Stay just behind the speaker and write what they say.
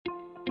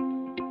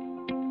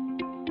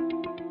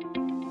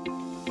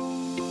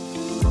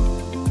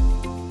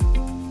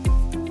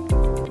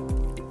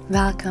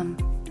Welcome.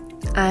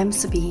 I'm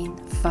Sabine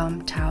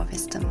from Tower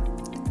Wisdom,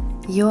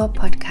 your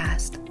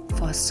podcast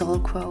for soul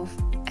growth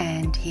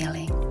and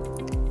healing.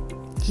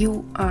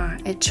 You are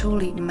a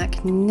truly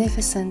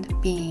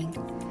magnificent being,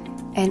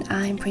 and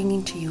I'm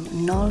bringing to you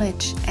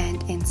knowledge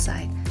and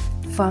insight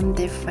from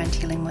different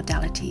healing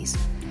modalities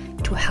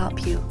to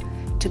help you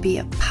to be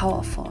a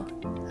powerful,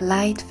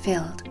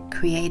 light-filled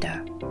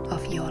creator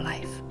of your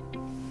life.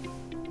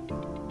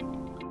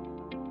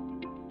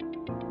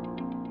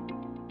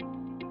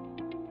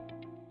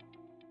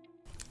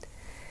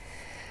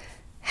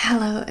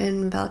 Hello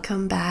and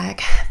welcome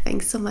back.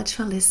 Thanks so much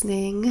for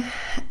listening,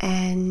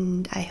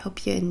 and I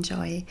hope you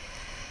enjoy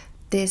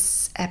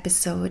this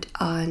episode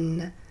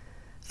on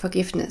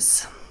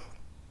forgiveness.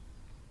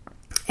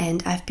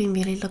 And I've been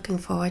really looking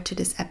forward to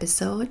this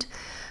episode.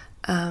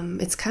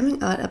 It's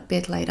coming out a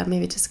bit later,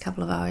 maybe just a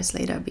couple of hours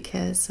later,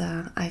 because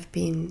I've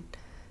been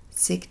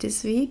sick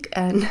this week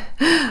and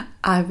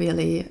I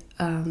really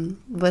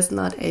was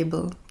not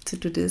able to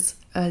do this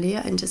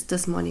earlier, and just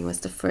this morning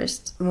was the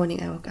first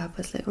morning I woke up. I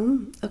was like,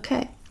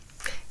 okay,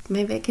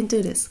 maybe I can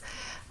do this.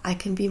 I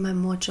can be my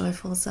more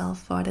joyful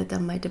self rather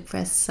than my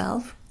depressed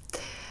self.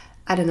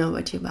 I don't know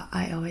about you, but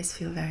I always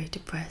feel very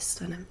depressed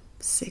when I'm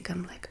sick.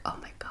 I'm like, oh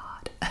my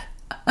god.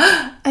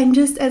 And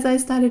just as I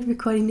started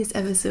recording this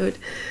episode,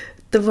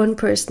 the one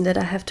person that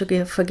I have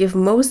to forgive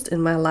most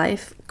in my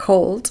life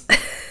called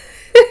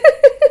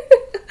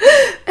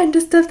and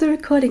just after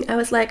recording I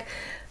was like,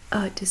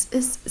 oh, this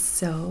is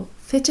so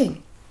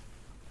fitting.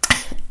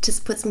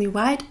 Just puts me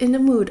right in the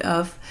mood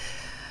of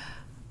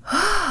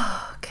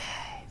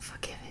okay,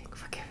 forgiving.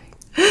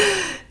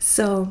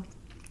 So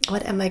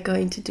what am I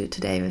going to do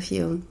today with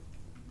you?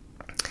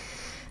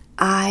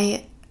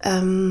 I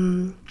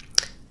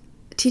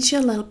teach you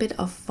a little bit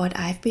of what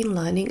I've been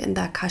learning in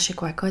the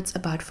Akashic Records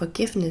about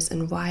forgiveness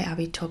and why are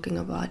we talking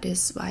about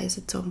this, why is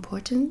it so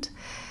important.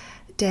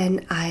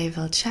 Then I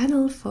will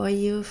channel for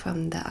you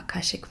from the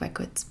Akashic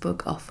Records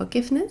book of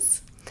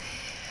forgiveness.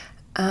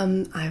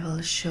 I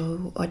will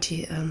show or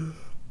tell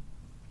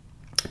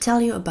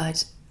you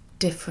about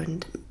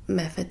different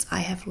methods I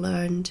have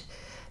learned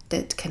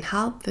that can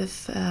help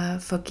with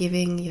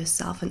forgiving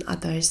yourself and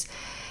others.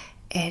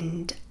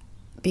 And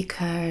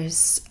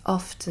because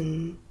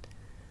often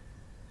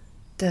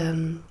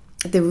the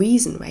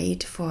reason,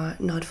 right, for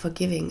not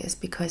forgiving is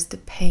because the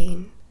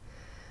pain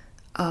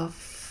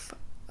of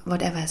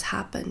whatever has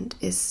happened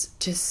is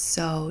just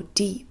so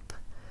deep.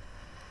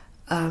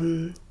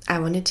 I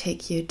want to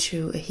take you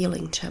to a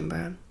healing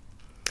chamber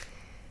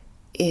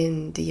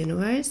in the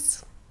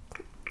universe.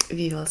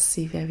 We will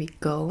see where we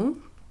go.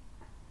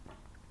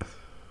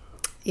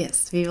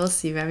 Yes, we will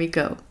see where we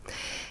go.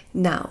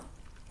 Now,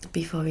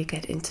 before we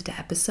get into the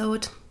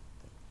episode,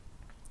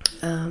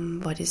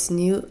 what is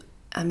new?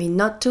 I mean,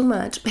 not too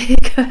much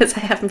because I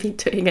haven't been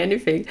doing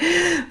anything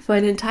for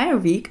an entire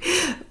week,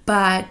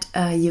 but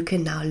you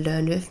can now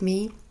learn with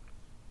me.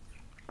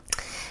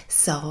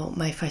 So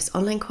my first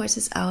online course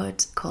is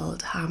out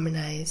called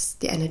Harmonize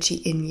the Energy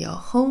in Your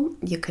Home.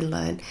 You can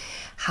learn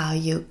how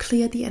you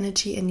clear the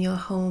energy in your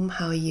home,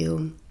 how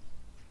you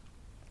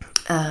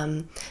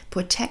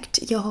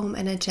protect your home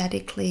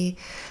energetically,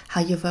 how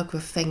you work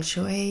with Feng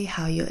Shui,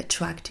 how you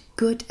attract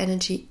good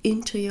energy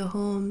into your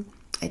home.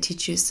 I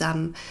teach you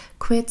some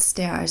quits.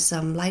 There are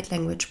some light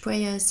language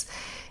prayers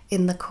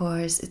in the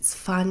course. It's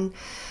fun.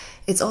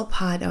 It's all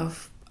part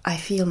of, I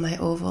feel, my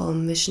overall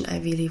mission. I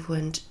really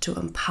want to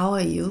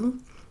empower you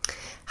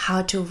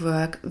how to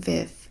work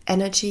with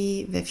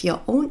energy, with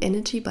your own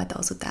energy, but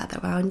also that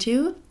around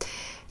you,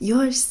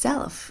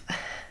 yourself,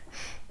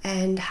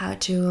 and how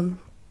to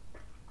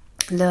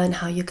learn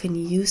how you can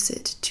use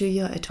it to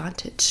your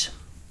advantage.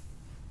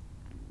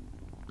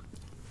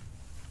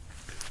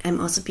 I'm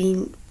also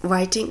been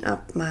writing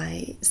up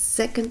my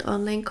second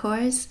online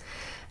course.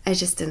 I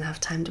just didn't have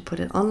time to put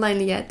it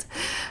online yet,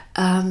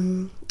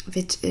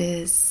 which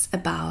is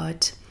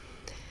about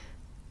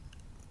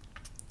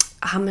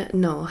how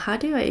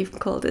do I even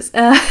call this?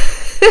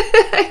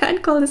 I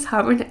can't call this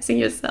harmonizing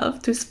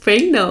yourself to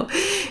spring. No,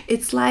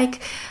 it's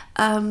like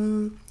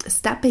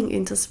stepping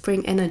into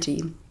spring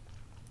energy,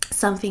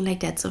 something like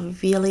that. So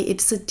really,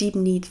 it's a deep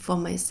need for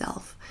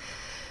myself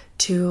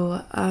to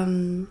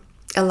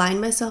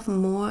align myself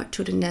more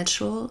to the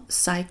natural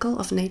cycle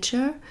of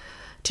nature,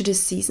 to the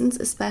seasons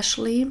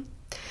especially.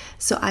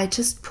 So I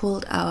just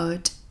pulled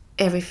out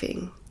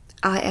everything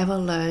I ever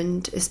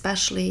learned,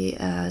 especially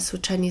through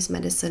Chinese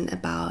medicine,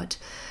 about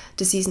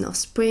the season of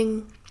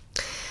spring.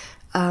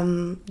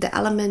 The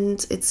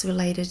elements, it's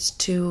related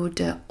to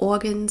the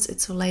organs,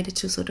 it's related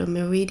to sort of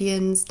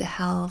meridians, the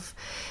health,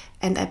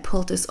 and I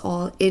pulled this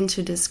all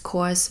into this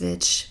course,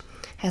 which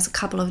has a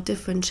couple of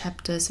different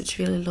chapters, which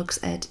really looks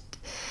at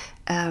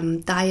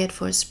diet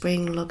for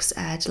spring, looks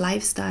at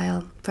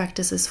lifestyle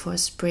practices for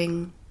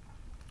spring,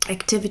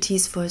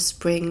 activities for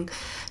spring,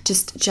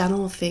 just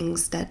general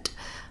things that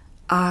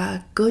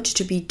are good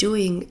to be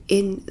doing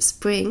in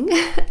spring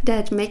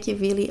that make you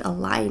really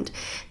aligned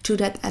to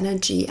that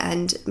energy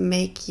and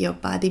make your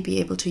body be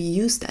able to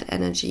use that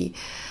energy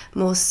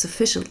most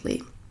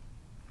sufficiently.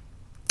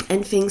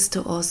 and things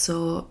to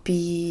also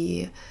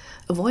be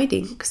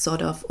avoiding,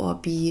 sort of, or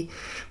be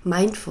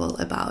mindful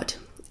about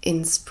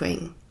in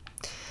spring.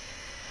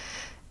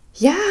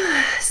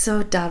 Yeah,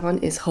 so that one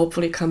is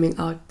hopefully coming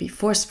out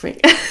before spring.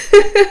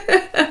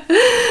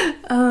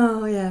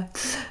 Oh yeah,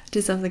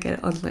 just have to get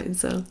it online,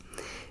 so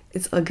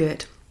it's all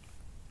good.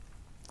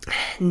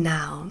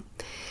 Now,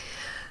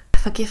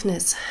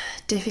 forgiveness,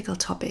 difficult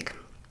topic.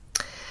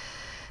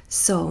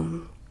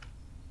 So,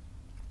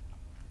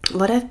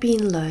 what I've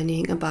been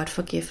learning about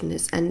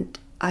forgiveness, and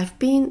I've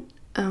been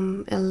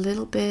a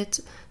little bit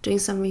doing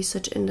some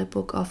research in the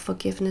book of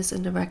Forgiveness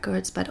in the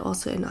Records, but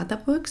also in other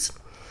books.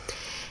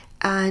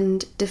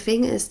 And the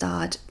thing is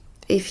that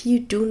if you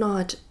do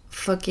not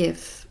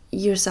forgive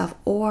yourself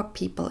or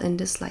people in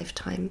this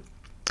lifetime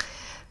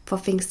for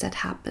things that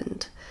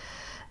happened,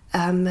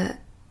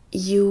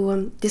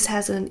 this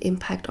has an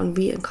impact on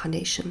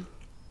reincarnation.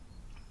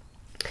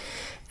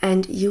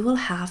 And you will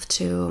have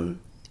to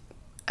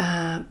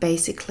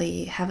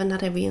basically have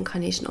another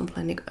reincarnation on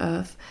planet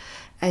Earth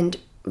and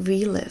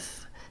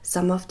relive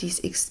some of these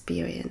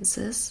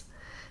experiences,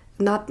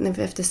 not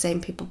with the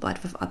same people,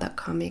 but with other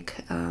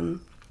karmic,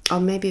 or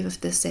maybe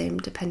with the same,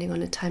 depending on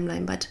the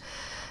timeline, but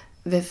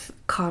with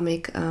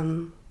karmic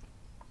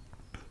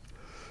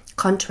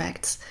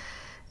contracts,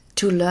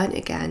 to learn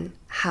again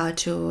how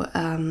to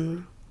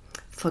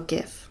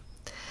forgive.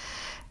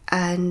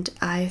 And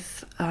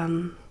I've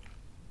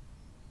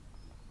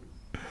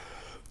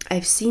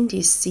seen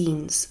these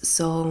scenes.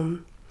 So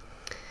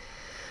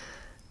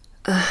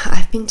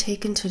I've been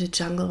taken to the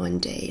jungle one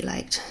day,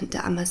 like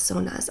the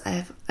Amazonas.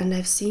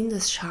 I've seen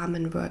this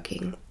shaman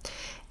working,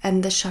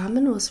 and the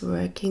shaman was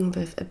working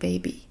with a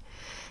baby,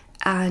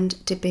 and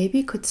the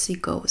baby could see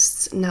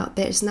ghosts. Now,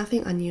 there is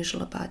nothing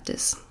unusual about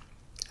this.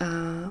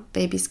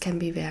 Babies can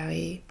be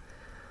very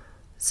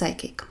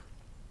psychic,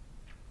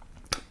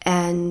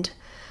 and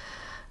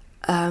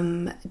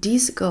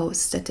these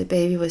ghosts that the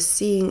baby was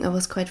seeing, it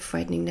was quite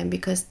frightening them,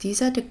 because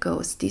these are the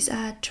ghosts, these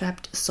are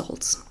trapped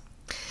souls.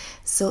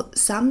 So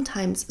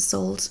sometimes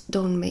souls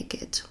don't make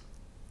it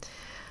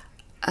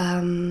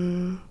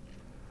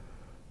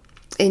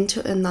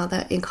into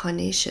another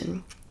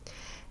incarnation,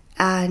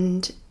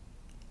 and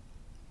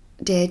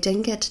they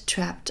then get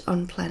trapped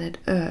on planet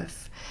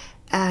Earth.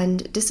 And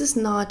this is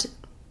not,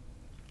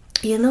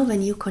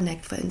 when you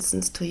connect, for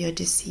instance, to your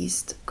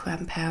deceased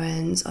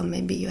grandparents, or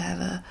maybe you have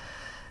a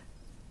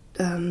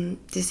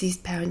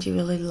deceased parent you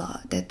really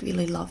love, that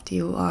really loved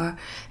you,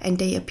 and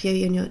they appear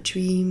in your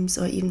dreams,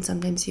 or even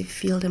sometimes you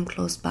feel them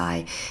close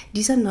by.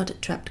 These are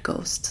not trapped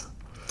ghosts.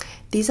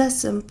 These are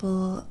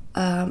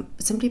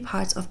simply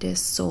parts of their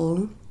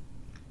soul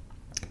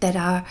that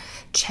are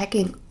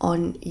checking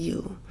on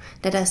you,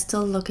 that are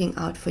still looking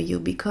out for you,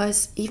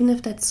 because even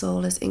if that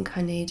soul is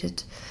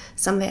incarnated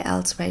somewhere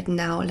else right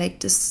now,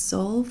 like the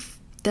soul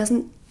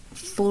doesn't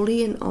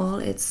fully, in all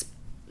its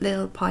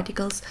little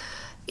particles,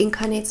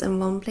 incarnates in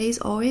one place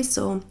always.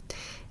 So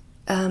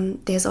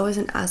there's always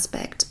an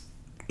aspect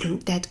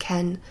that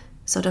can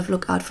sort of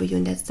look out for you,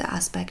 and that's the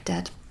aspect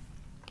that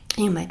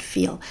you might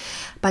feel.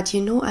 But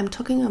I'm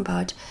talking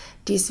about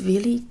these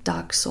really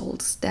dark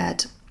souls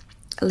that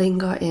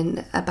linger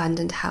in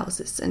abandoned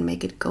houses and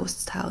make it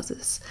ghost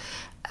houses,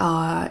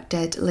 or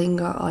that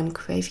linger on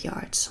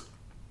graveyards.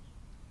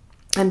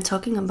 I'm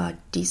talking about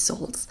these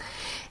souls.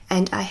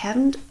 And I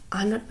haven't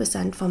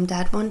 100% from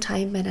that one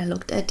time when I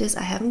looked at this,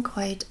 I haven't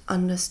quite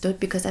understood,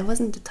 because I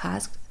wasn't the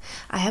task,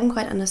 I haven't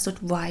quite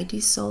understood why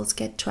these souls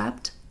get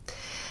trapped.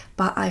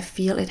 But I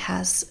feel it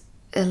has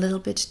a little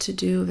bit to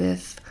do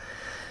with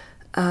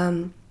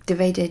the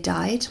way they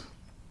died.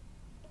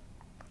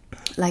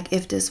 Like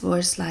if this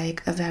was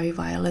like a very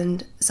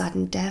violent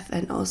sudden death,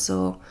 and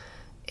also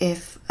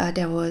if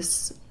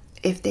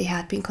they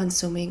had been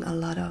consuming a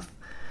lot of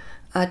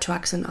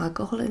drugs and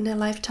alcohol in their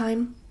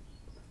lifetime,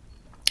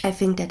 I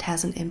think that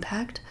has an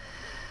impact.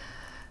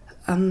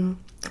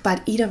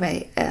 But either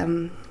way,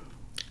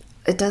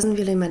 it doesn't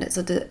really matter.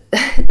 So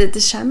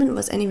the shaman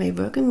was anyway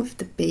working with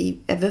the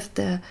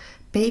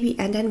baby,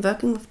 and then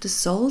working with the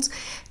souls,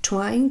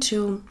 trying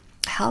to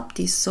help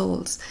these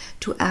souls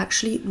to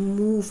actually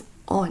move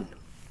on.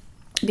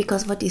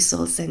 Because what these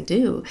souls then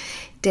do,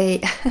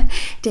 they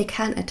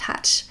can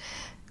attach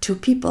to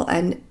people,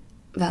 and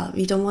well,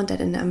 we don't want that.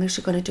 And I'm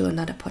actually going to do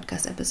another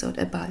podcast episode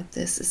about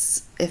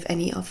this, if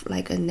any of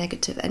like a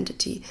negative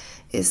entity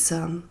is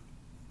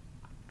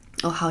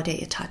or how they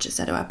attach,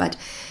 etc. But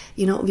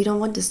we don't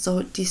want this.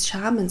 So these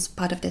shamans,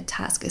 part of their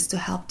task is to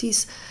help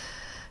these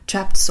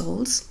trapped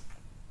souls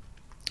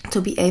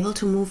to be able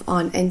to move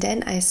on. And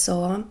then I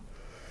saw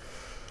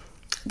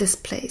this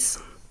place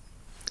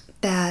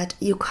that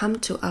you come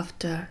to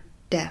after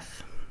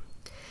death,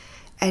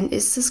 and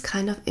it's this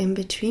kind of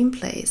in-between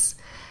place.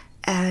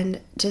 And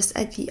just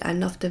at the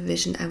end of the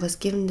vision, I was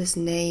given this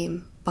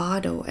name,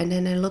 Bardo, and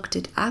then I looked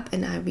it up,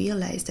 and I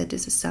realized that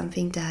this is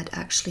something that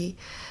actually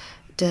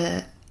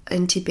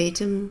in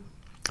Tibetan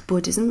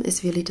Buddhism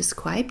is really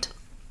described.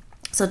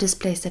 So this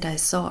place that I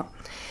saw,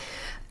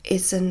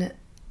 it's an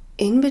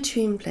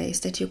in-between place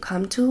that you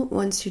come to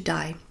once you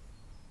die.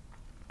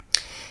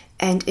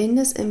 And in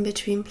this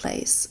in-between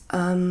place,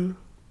 I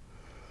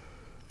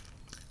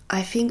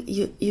think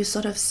you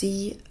sort of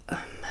see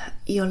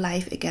your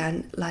life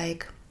again,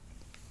 like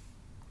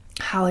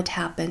how it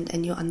happened,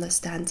 and you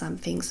understand some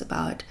things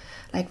about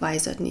like why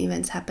certain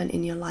events happen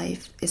in your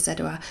life,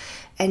 etc.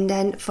 And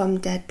then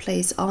from that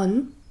place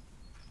on,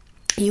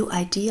 you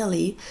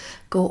ideally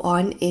go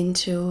on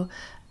into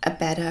a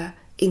better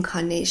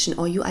incarnation,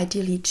 or you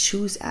ideally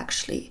choose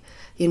actually,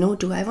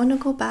 do I want to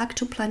go back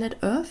to planet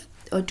Earth,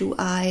 or do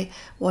I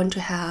want to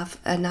have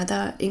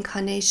another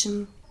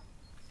incarnation,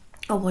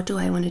 or what do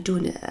I want to do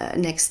in the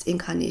next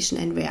incarnation,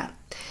 and where?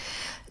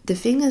 The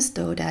thing is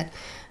though that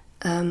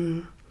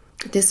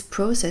this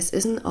process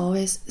isn't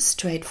always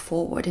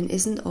straightforward and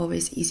isn't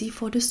always easy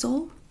for the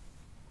soul.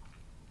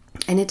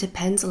 And it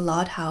depends a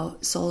lot how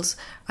souls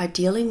are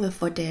dealing with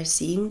what they're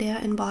seeing there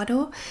in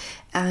Bardo.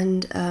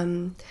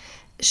 And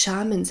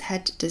shamans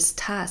had this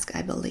task,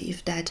 I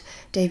believe, that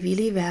they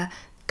really were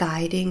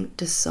guiding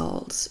the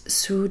souls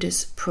through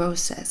this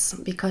process,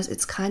 because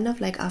it's kind of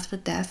like after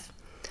death,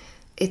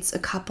 it's a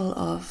couple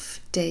of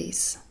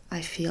days,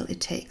 I feel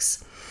it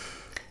takes.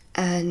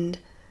 And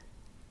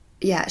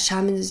yeah,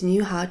 shamans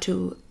knew how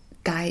to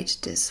guide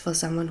this for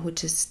someone who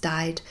just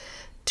died.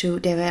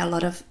 There were a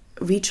lot of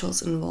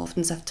rituals involved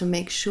and stuff to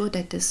make sure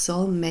that the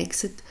soul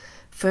makes it,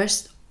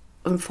 first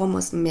and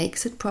foremost,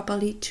 makes it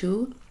properly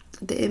to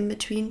the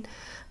in-between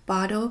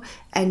Bardo,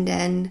 and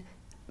then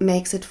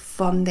makes it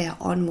from there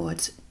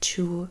onwards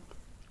to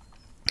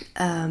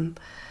a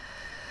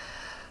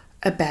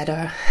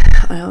better,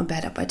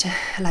 but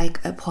like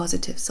a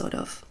positive sort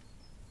of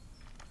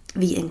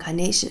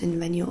reincarnation. And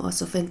when you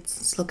also, for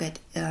instance, look at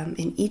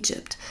in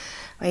Egypt,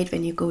 right,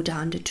 when you go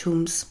down the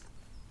tombs,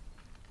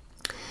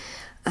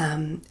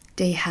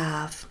 they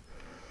have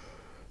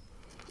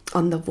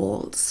on the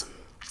walls,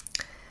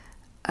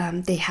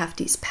 they have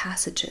these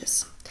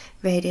passages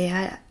where they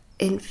are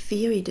in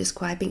theory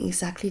describing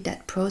exactly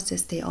that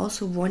process. They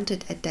also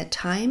wanted at that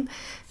time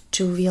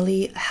to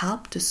really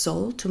help the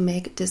soul to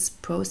make this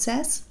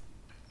process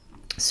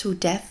through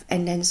death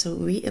and then through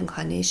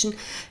reincarnation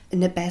in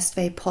the best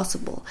way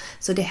possible.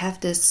 So they have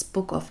this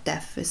book of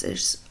death, which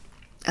is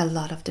a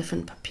lot of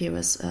different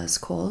papyrus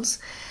scrolls,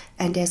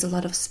 and there's a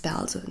lot of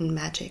spells and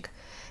magic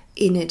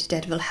in it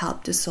that will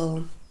help the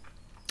soul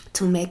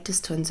to make this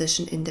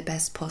transition in the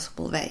best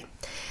possible way.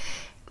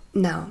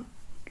 Now,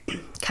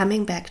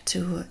 coming back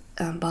to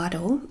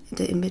Bardo,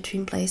 the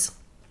in-between place,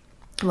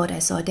 what I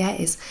saw there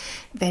is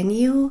when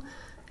you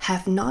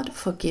have not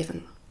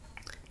forgiven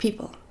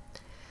people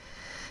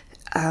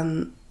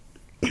in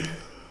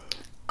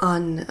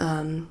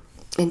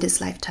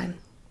this lifetime,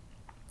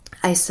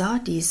 I saw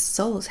these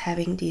souls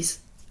having these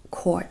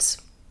cords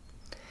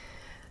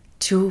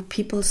to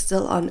people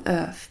still on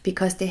earth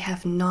because they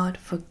have not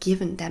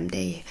forgiven them.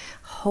 They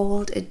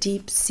hold a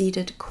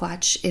deep-seated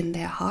grudge in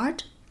their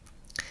heart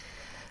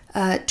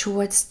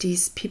towards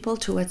these people,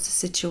 towards the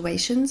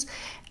situations,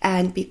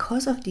 and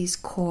because of these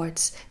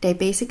cords, they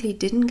basically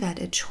didn't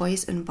get a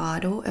choice in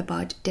Bardo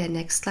about their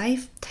next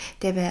life.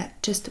 They were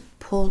just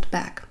pulled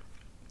back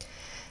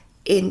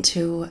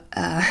into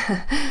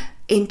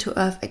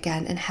Earth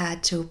again and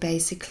had to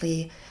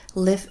basically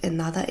live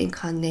another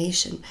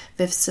incarnation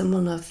with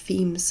similar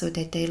themes, so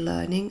that they're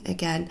learning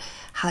again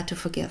how to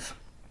forgive.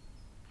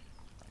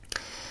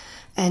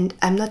 And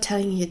I'm not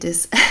telling you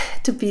this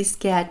to be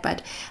scared,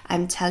 but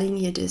I'm telling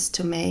you this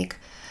to make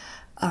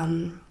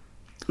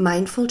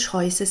mindful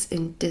choices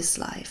in this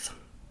life,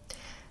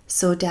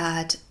 so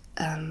that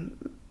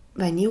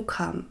when you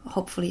come,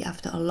 hopefully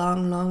after a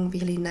long,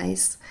 really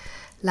nice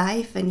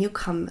life, when you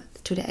come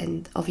to the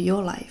end of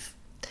your life,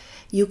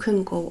 you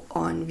can go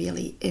on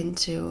really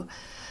into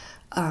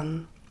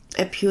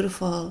a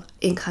beautiful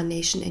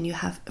incarnation, and you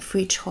have a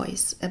free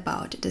choice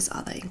about this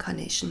other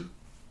incarnation.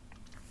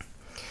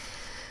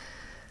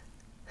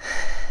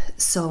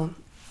 So,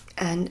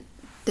 and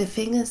the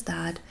thing is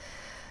that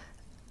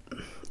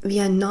we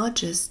are not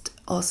just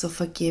also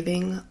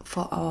forgiving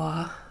for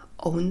our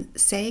own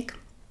sake,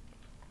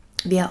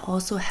 we are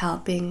also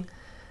helping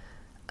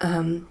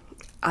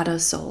other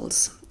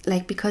souls.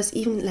 Like, because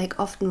even like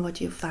often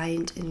what you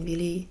find in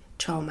really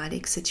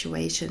traumatic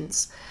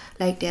situations,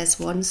 like there's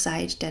one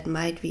side that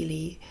might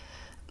really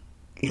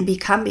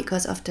become,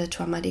 because of the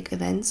traumatic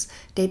events,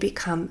 they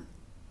become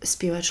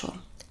spiritual,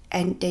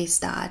 and they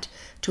start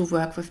to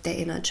work with their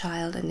inner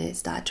child, and they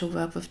start to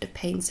work with the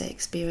pains they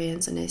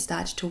experience, and they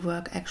start to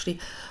work actually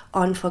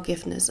on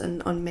forgiveness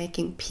and on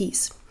making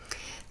peace.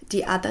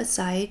 The other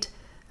side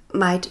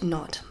might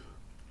not.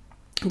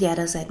 The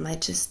other side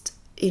might just,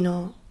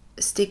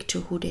 stick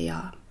to who they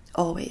are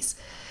always.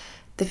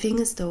 The thing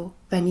is though,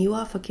 when you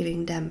are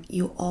forgiving them,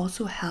 you're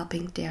also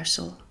helping their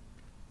soul.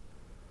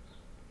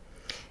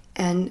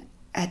 And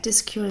at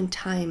this current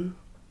time,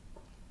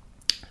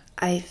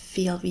 I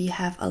feel we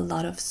have a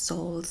lot of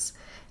souls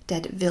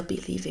that will be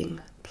leaving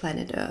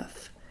planet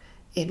Earth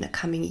in the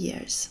coming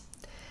years.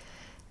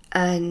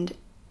 And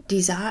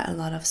these are a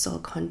lot of soul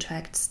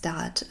contracts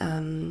that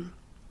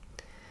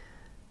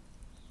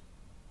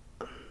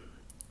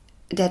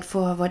that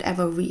for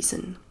whatever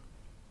reason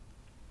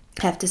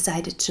have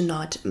decided to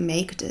not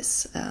make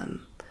this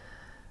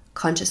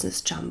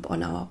consciousness jump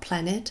on our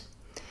planet.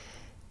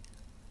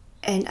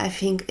 And I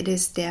think it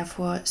is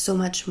therefore so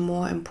much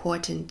more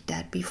important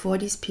that before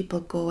these people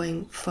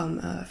going from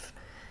Earth,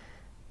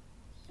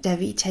 that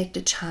we take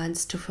the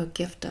chance to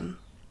forgive them,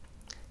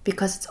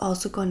 because it's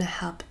also going to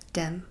help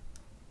them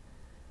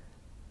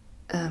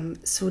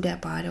through their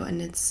bardo,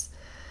 and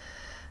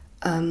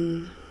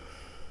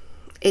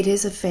it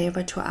is a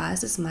favor to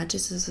us as much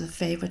as it's a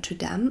favor to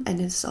them,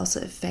 and it's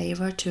also a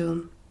favor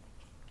to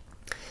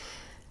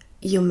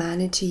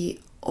humanity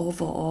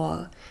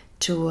overall,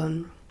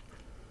 to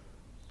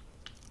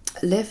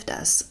lift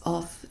us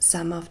off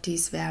some of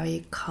these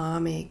very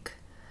karmic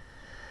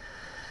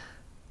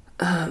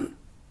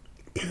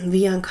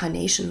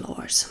reincarnation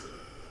laws.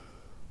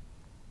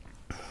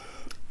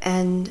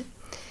 And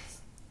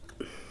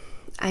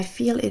I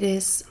feel it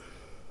is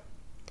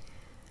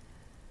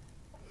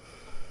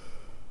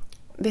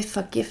with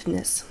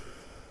forgiveness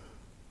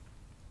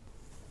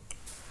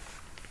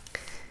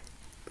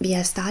we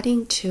are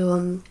starting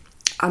to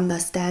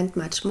understand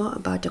much more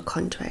about the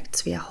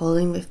contracts we are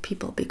holding with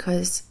people,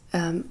 because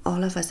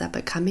all of us are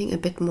becoming a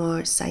bit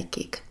more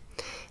psychic,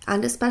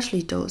 and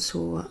especially those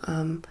who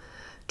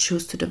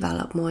choose to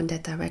develop more in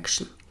that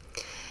direction.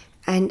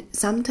 And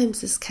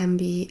sometimes this can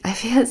be, I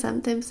feel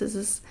sometimes this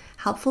is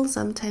helpful,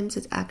 sometimes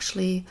it's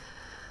actually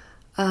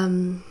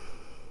well,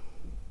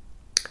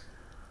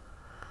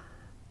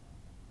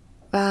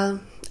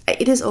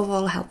 it is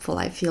overall helpful,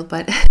 I feel,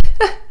 but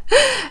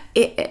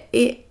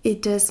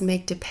it does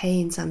make the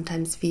pain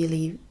sometimes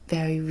really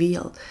very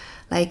real.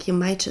 Like, you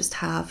might just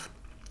have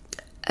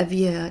a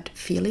weird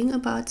feeling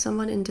about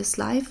someone in this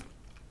life,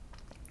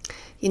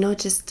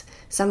 just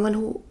someone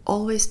who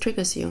always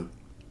triggers you,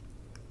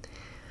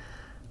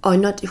 or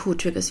not who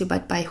triggers you,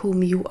 but by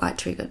whom you are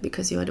triggered,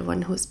 because you are the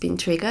one who's been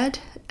triggered.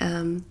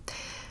 And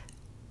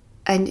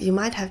you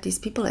might have these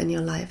people in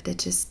your life that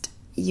just,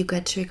 you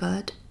get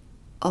triggered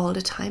all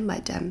the time by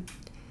them,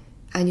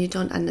 and you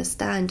don't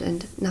understand.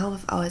 And now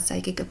with our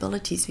psychic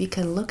abilities, we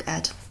can look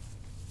at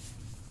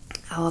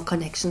our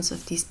connections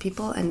with these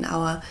people and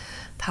our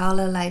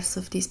parallel lives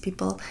with these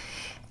people,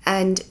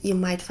 and you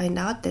might find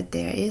out that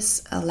there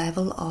is a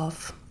level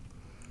of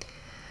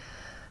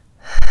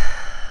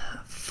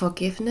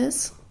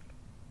forgiveness.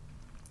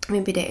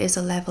 Maybe there is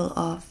a level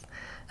of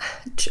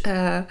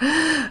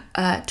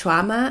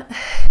trauma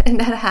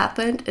that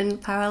happened in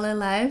parallel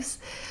lives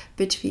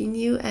between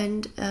you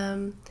and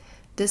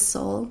this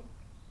soul,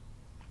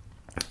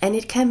 and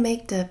it can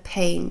make the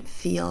pain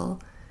feel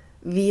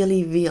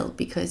really real,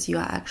 because you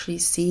are actually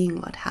seeing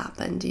what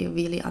happened, you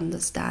really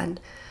understand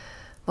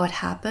what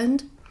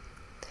happened.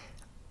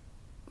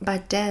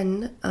 But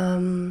then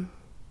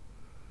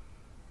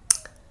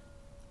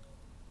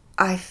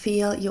I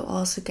feel you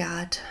also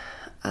got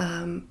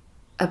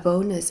a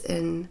bonus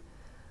in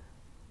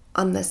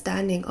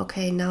understanding,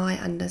 okay, now I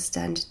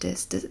understand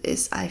this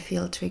is, I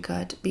feel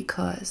triggered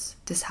because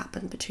this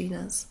happened between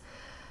us.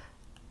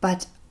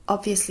 But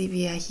obviously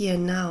we are here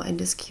now in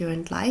this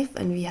current life,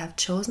 and we have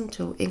chosen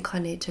to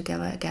incarnate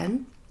together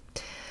again.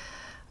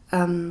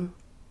 How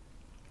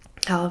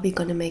are we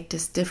going to make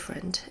this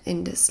different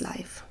in this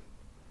life?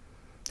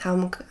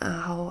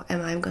 How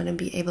am I going to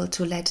be able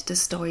to let the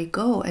story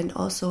go, and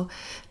also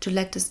to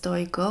let the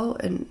story go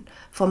and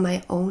for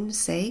my own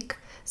sake,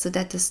 so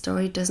that the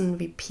story doesn't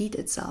repeat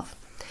itself?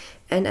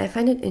 And I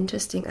find it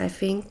interesting. I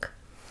think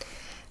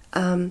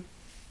there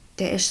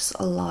is just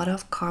a lot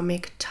of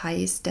karmic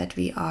ties that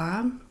we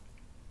are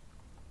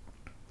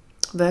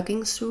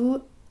working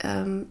through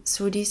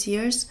these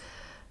years,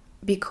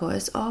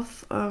 because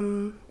of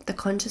the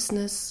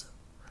consciousness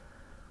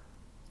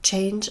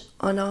change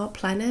on our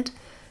planet.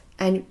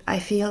 And I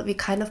feel we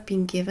kind of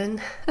been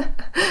given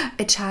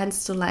a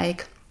chance to,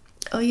 like,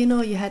 oh,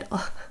 you had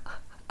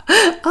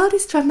all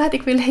these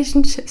traumatic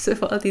relationships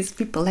with all these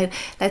people.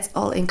 Let's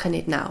all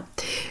incarnate now,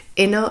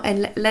 and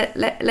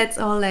let's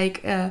all,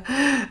 like,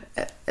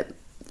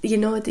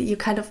 you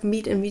kind of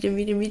meet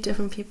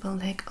different people,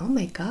 like, oh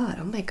my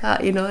god, like,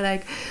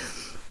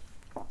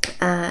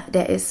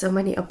 there is so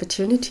many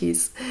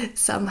opportunities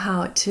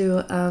somehow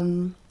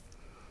to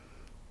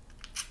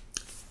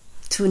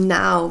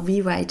now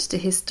rewrite the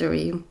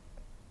history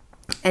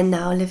and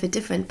now live it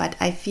different. But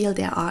I feel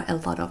there are a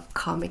lot of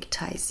karmic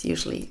ties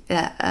usually,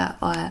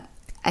 or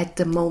at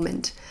the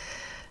moment,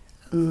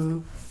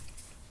 that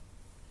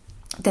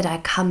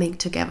are coming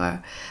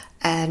together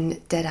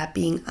and that are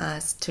being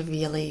asked to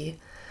really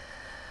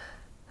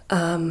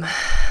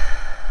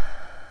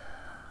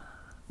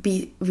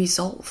be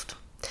resolved,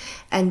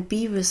 and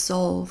be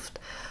resolved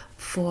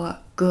for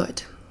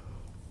good,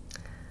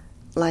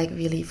 like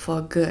really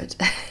for good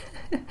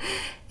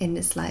in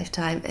this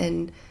lifetime.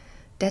 And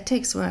that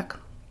takes work.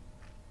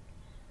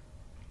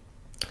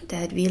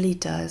 That really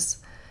does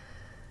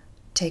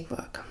take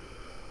work.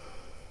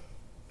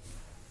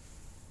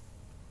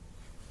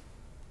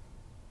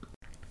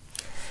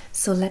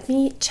 So let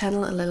me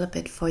channel a little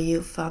bit for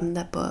you from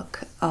the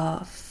book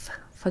of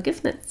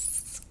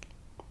forgiveness.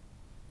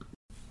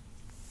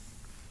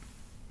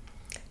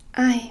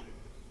 I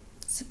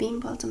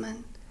Sabine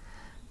Boltemann.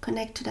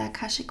 Connect to the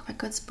Akashic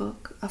Records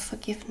book of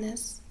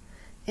forgiveness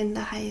in the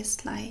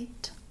highest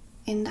light,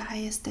 in the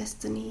highest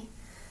destiny,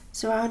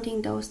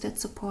 surrounding those that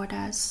support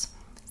us,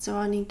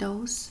 surrounding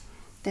those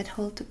that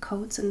hold the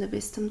codes and the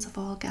wisdoms of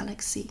all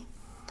galaxy.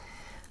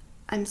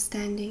 I'm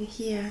standing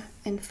here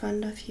in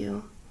front of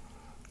you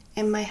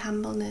in my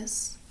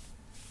humbleness,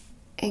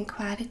 in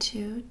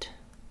gratitude,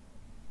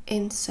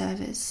 in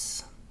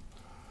service,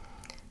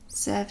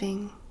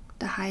 serving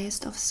the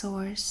highest of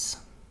source,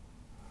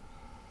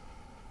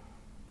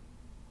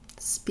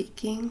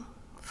 speaking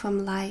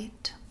from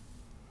light,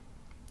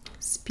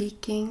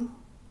 speaking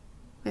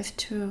with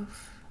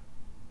truth,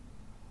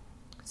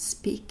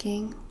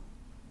 speaking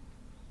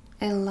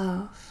in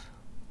love.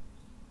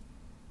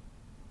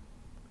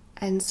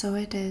 And so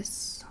it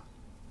is.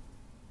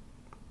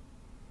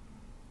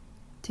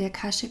 The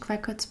Akashic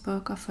Records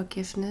book of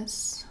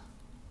forgiveness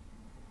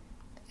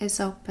is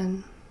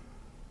open.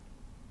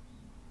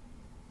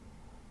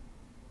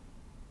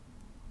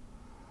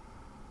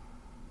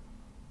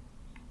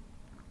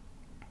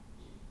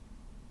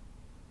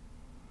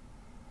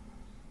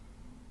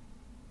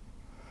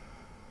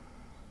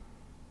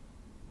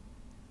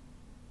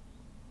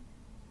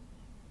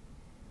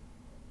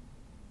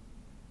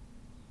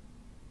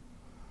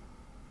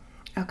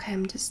 Okay,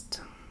 I'm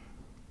just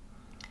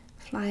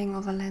flying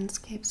over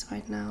landscapes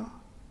right now.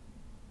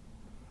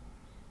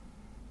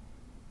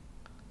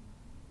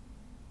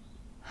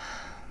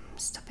 I'm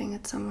stopping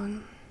at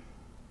someone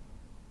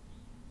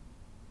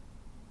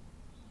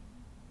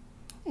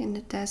in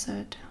the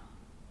desert.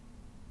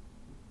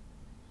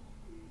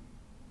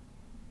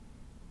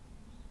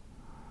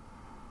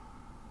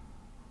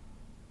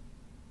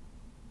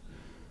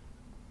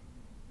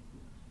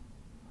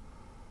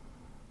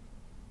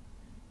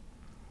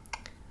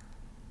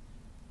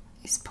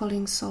 Is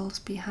pulling souls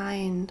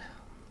behind.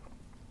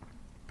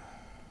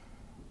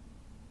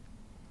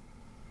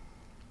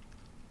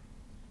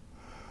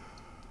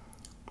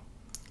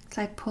 It's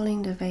like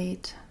pulling the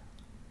weight.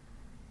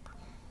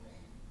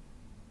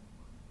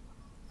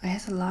 It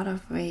has a lot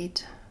of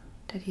weight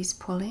that he's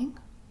pulling.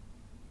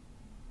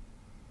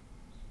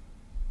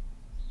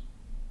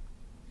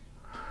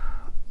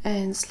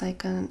 And it's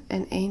like an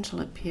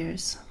angel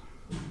appears.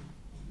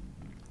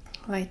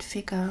 White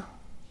figure.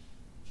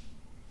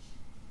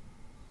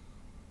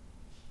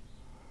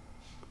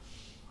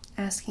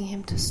 Asking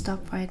him to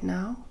stop right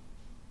now.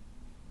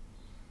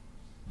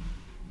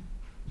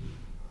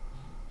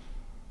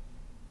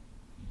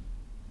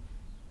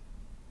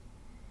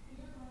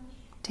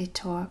 They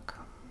talk.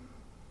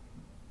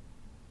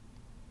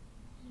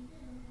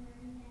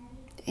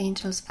 The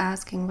angel's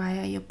asking, why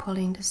are you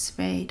pulling this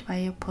weight? Why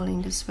are you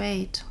pulling this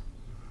weight?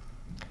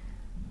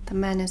 The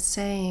man is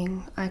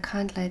saying, I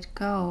can't let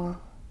go.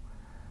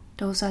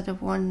 Those are the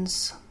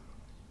ones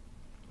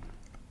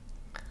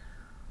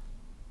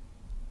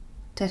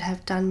that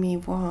have done me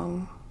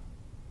wrong.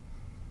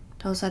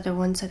 Those are the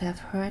ones that have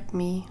hurt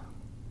me.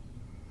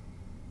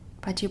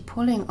 But you're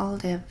pulling all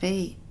their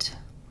weight.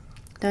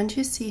 Don't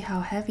you see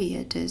how heavy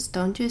it is?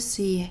 Don't you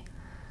see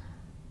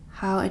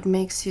how it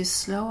makes you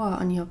slower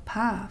on your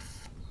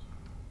path?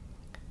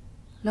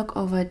 Look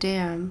over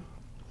there.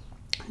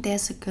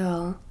 There's a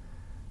girl.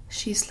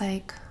 She's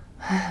like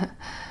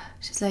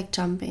she's like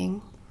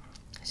jumping.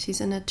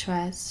 She's in a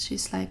dress.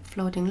 She's like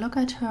floating. Look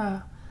at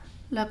her.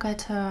 Look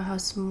at her, how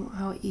smooth,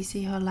 how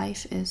easy her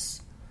life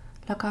is.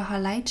 Look at how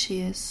light she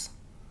is.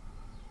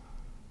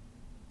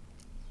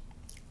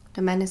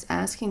 The man is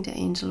asking the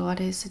angel, what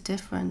is the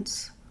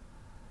difference?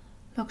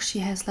 Look, she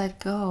has let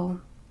go.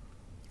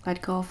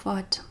 Let go of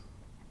what?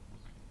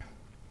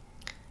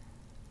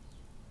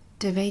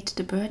 The weight,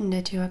 the burden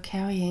that you are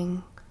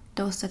carrying.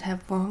 Those that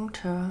have wronged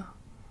her.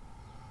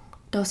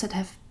 Those that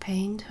have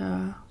pained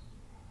her.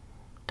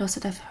 Those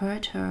that have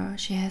hurt her.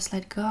 She has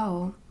let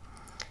go.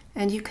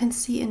 And you can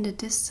see in the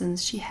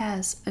distance she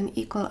has an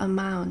equal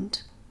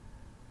amount,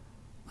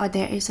 or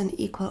there is an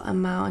equal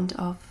amount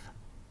of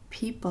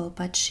people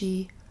that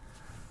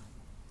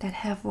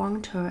have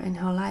wronged her in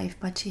her life,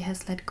 but she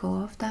has let go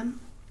of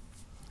them.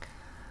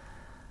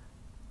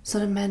 So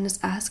the man is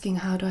asking,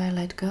 how do I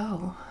let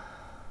go?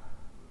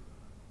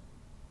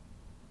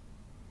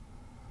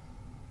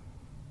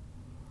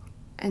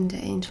 And the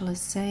angel is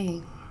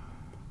saying,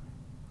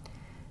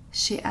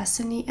 She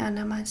asani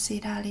anama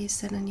sidali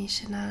sanani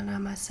shanana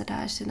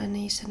masada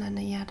shanani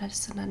shanani yada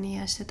sanani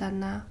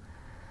ashadana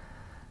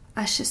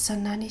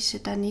ashisanani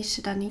shidani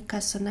shidani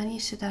kasanani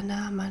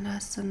shidana mana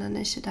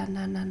sanani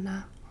shidana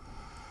nana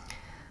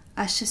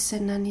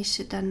ashisanani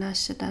shidana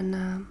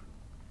shidana.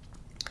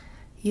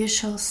 You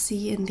shall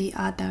see in the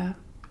other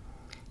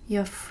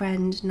your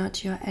friend,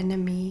 not your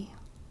enemy.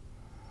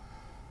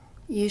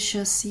 You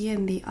shall see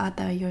in the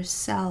other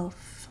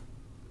yourself,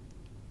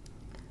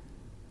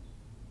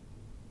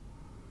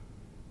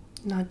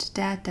 not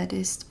that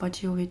is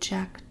what you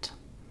reject.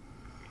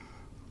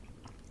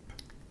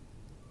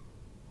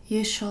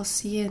 You shall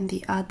see in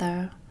the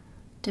other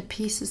the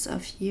pieces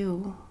of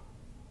you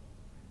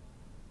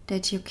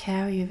that you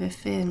carry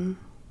within,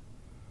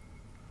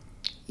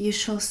 you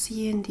shall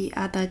see in the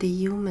other the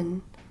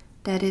human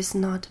that is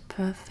not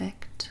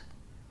perfect.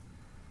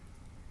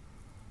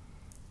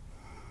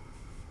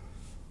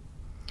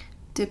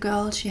 The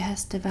girl, she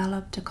has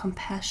developed a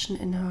compassion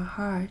in her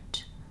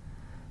heart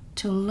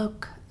to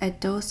look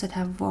at those that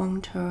have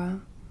wronged her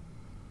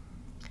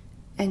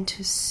and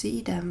to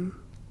see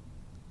them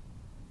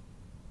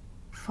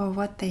for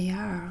what they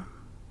are.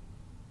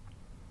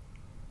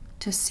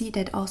 To see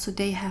that also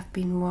they have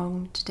been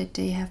wronged, that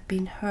they have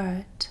been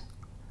hurt,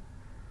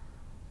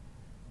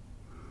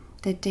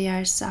 that they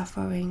are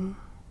suffering,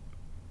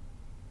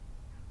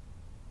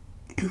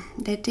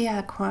 that they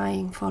are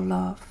crying for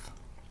love.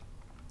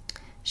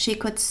 She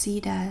could see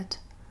that,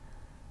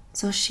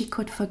 so she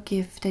could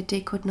forgive that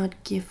they could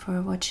not give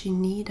her what she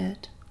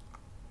needed,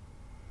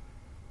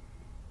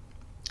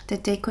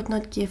 that they could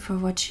not give her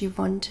what she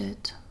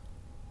wanted.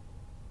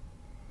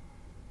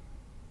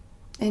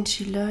 And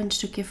she learned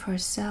to give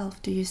herself.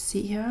 Do you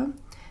see her?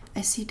 I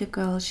see the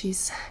girl,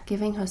 she's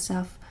giving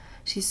herself,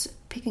 she's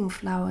picking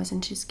flowers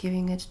and she's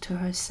giving it to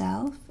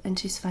herself and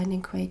she's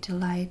finding great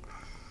delight.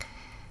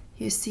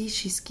 You see,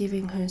 she's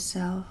giving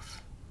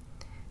herself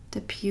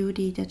the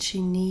beauty that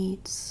she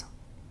needs,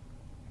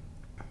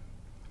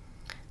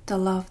 the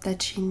love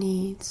that she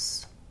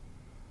needs.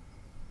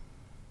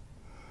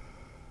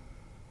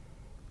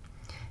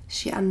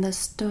 She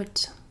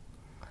understood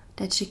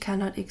that she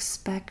cannot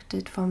expect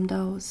it from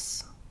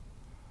those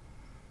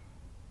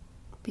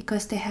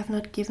because they have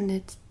not given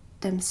it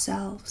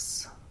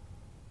themselves.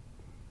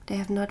 They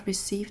have not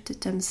received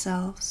it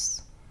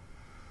themselves.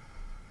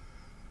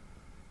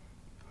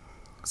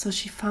 So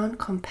she found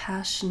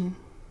compassion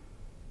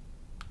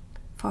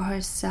for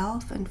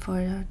herself and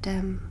for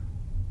them.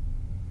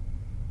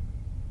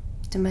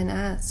 The man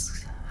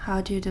asks,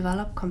 how do you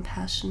develop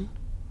compassion?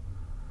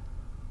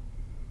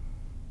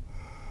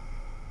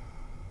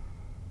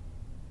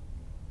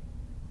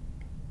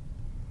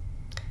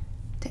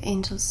 The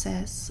angel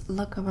says,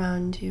 look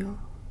around you.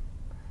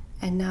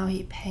 And now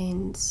he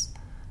paints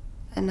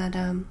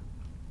another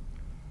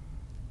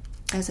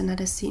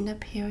scene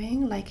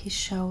appearing, like he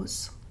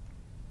shows.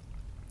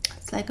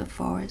 It's like a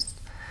forest.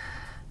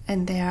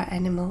 And there are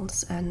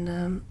animals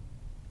and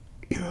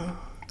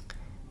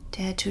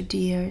there are 2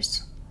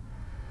 deers.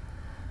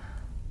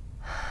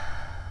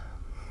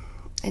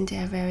 And they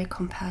are very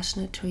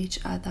compassionate to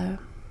each other.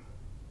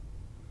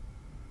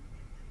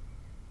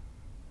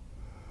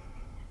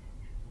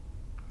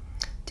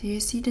 Do you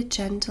see the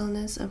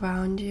gentleness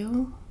around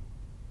you?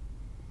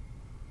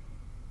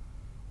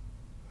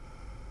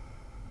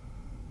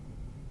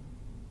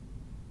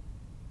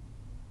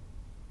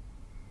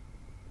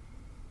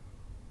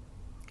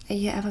 Are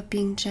you ever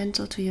being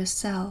gentle to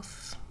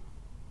yourself?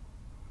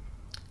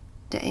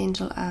 The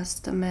angel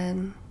asked the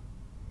man.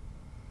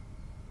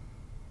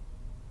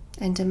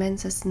 And the man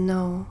says,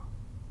 no.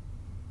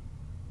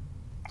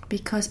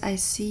 Because I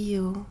see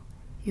you.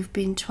 You've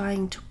been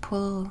trying to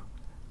pull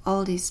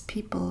all these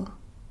people,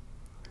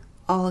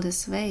 all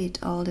this weight,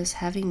 all this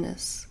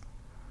heaviness,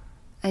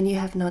 and you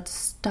have not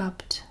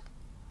stopped.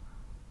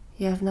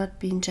 You have not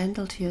been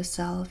gentle to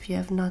yourself. You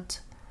have not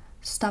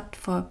stopped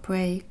for a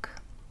break,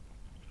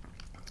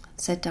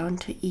 sat down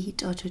to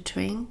eat or to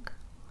drink.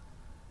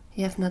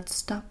 You have not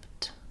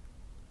stopped.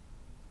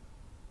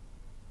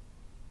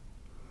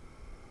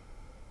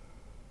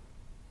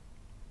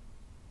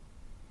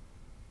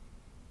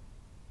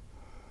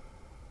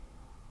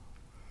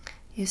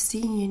 You see,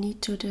 you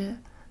need to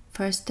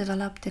first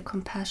develop the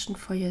compassion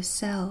for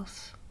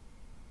yourself.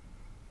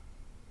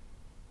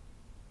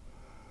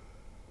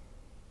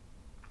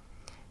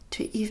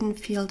 To even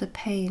feel the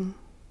pain.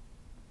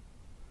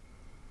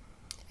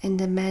 And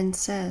the man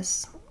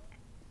says,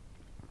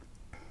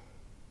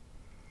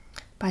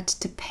 but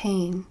the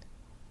pain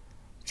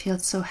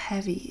feels so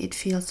heavy, it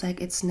feels like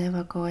it's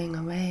never going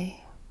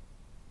away.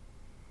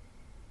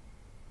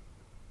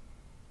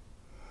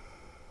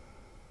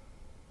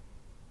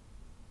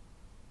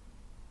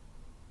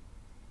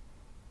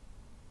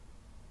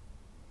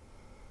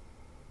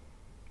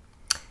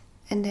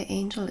 And the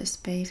angel is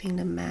bathing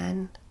the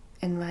man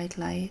in white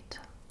light.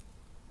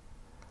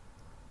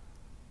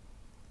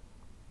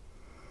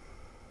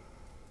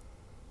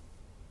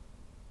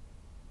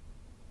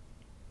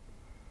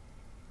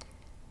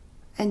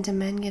 And the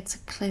man gets a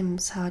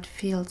glimpse how it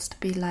feels to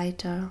be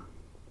lighter.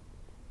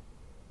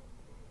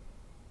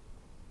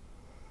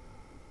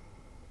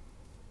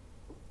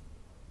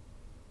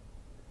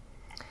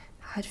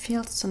 How it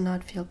feels to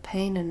not feel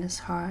pain in his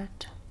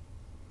heart.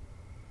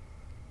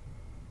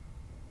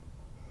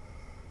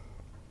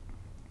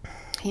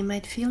 He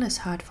might feel his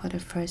heart for the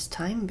first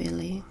time,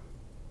 Billy.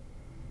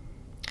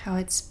 How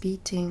it's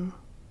beating.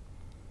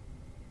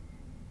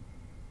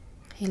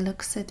 He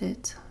looks at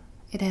it.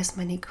 It has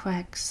many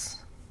cracks.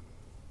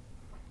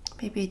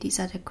 Maybe these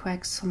are the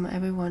cracks from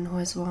everyone who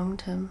has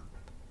wronged him.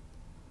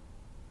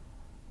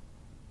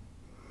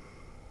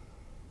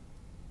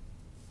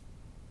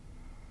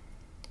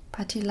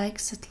 But he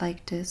likes it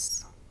like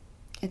this.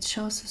 It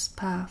shows his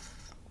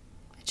path.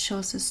 It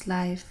shows his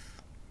life.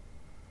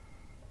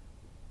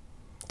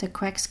 The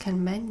cracks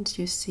can mend,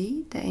 you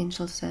see, the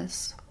angel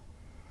says.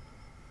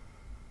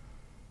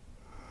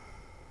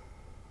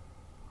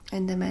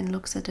 And the man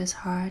looks at his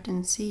heart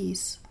and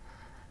sees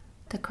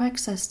the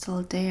cracks are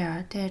still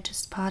there, they're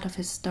just part of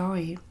his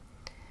story,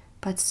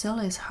 but still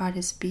his heart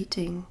is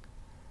beating.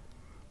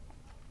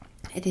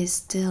 It is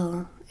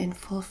still in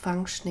full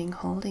functioning,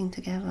 holding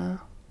together.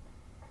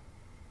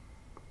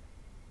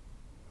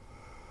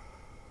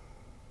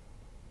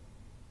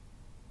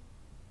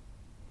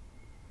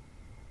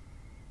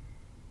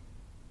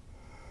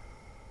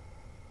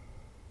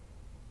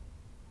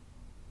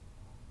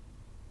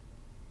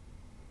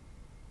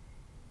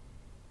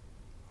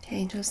 The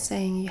angel is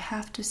saying you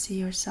have to see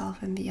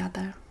yourself in the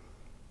other.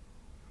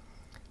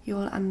 You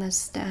will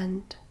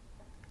understand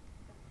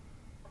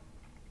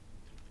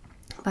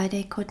why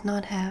they could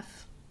not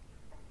have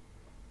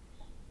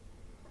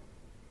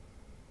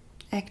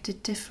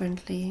acted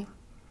differently,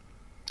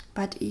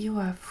 but you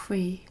are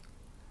free.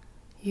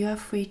 You are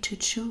free to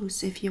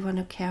choose if you want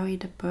to carry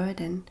the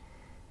burden,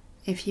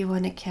 if you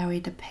want to carry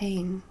the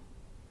pain,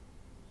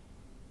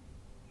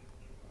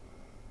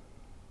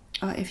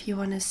 or if you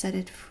want to set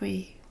it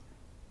free.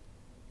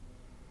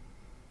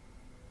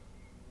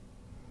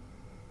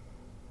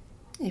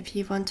 If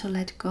you want to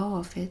let go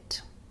of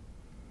it.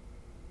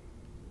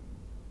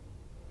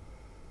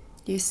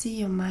 You see,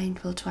 your mind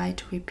will try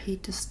to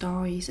repeat the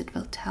stories it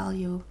will tell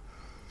you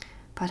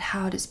about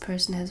how this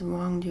person has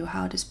wronged you,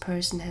 how this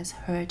person has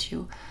hurt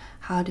you,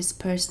 how this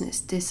person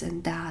is this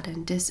and that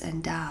and this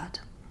and that.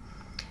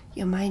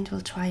 Your mind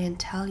will try and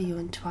tell you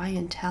and try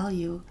and tell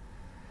you.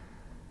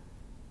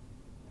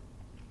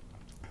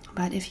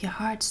 But if your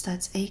heart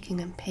starts aching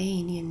and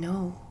pain, you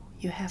know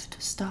you have to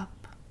stop.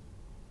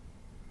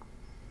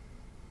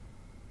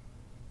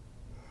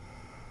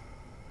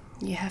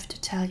 You have to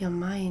tell your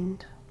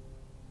mind,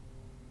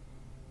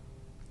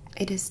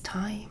 it is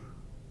time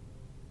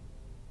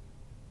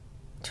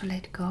to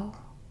let go.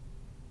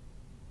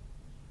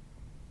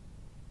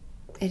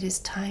 It is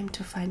time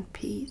to find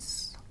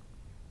peace.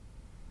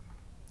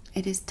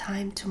 It is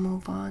time to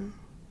move on.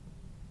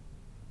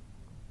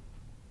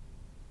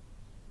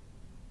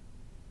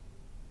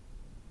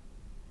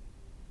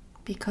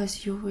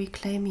 Because you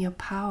reclaim your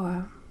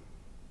power.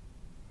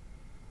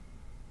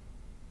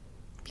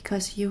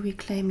 Because you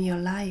reclaim your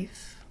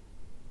life.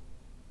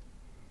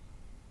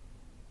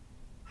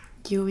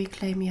 You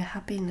reclaim your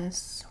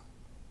happiness.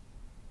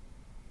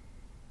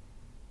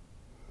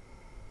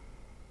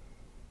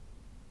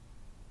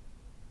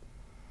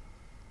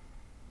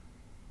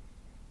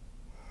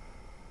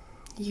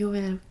 You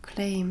will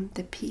claim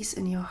the peace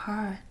in your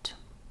heart.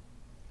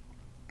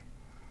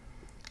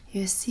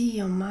 You see,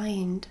 your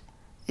mind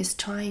is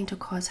trying to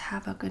cause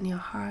havoc in your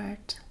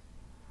heart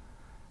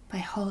by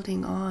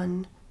holding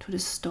on to the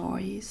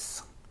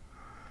stories,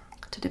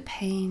 to the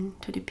pain,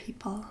 to the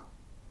people.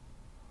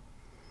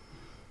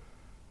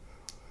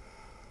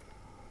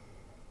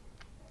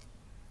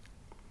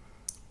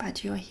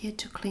 But you are here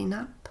to clean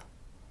up.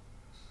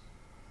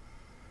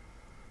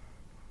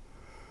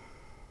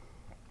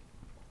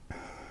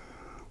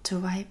 To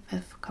wipe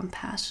with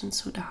compassion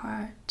through the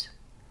heart.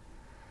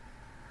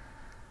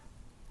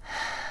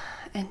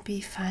 And be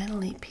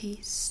finally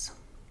peace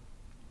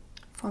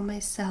for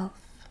myself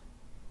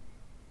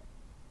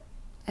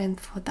and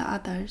for the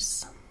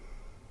others.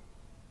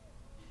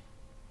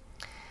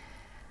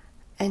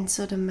 And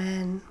so the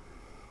man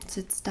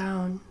sits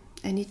down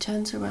and he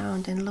turns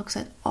around and looks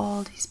at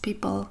all these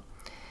people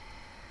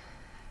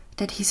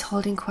that he's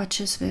holding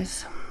grudges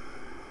with,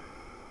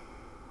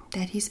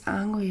 that he's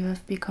angry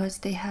with because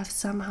they have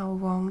somehow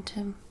wronged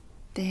him,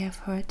 they have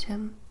hurt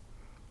him,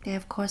 they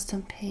have caused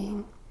him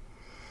pain.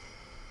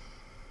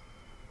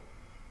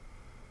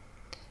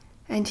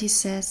 And he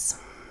says,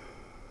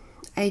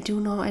 I do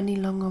not any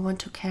longer want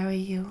to carry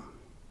you.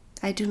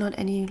 I do not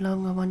any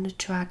longer want to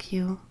drag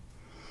you.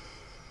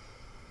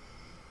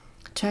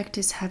 Drag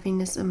this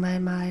heaviness in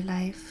my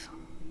life.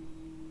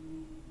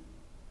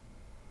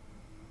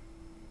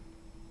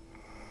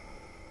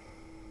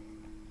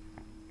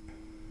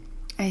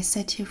 I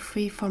set you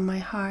free from my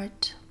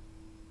heart.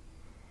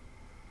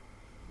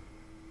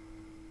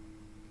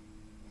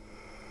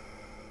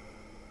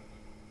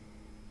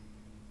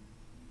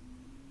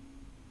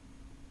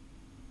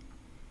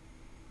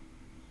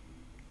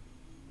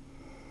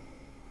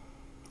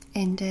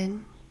 And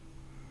then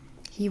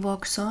he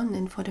walks on,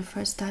 and for the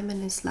first time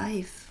in his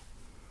life,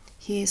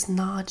 he is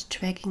not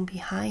dragging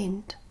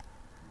behind.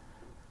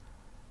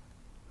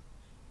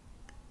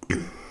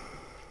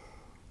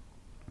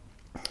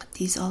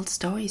 These old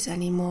stories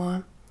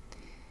anymore.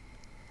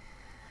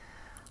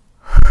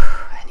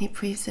 And he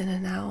breathes in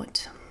and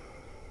out.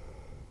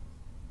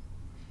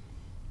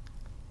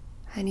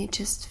 And he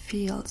just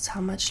feels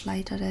how much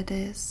lighter that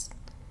is.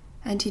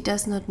 And he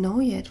does not know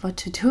yet what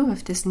to do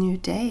with this new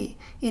day.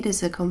 It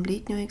is a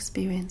complete new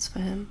experience for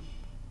him.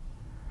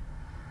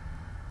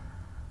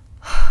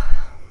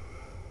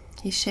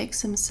 He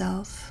shakes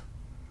himself.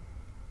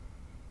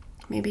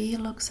 Maybe he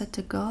looks at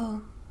the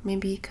girl.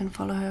 Maybe he can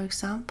follow her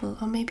example.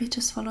 Or maybe he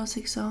just follows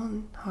his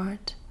own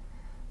heart.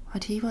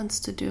 What he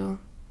wants to do.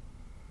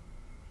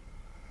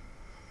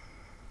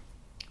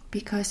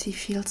 because he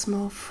feels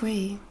more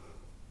free.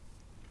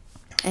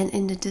 And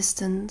in the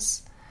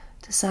distance,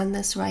 the sun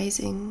is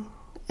rising,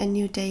 a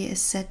new day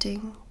is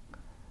setting,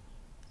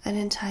 an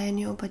entire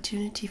new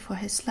opportunity for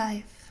his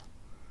life.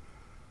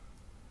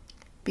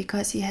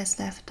 Because he has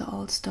left the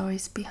old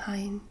stories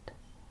behind,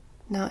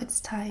 now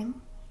it's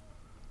time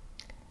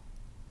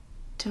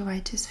to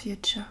write his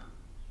future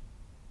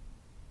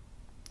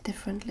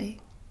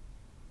differently,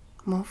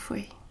 more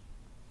free.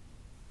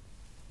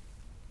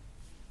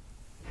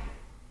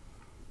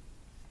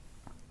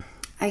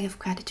 I give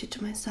gratitude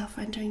to myself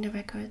for entering the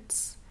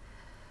records,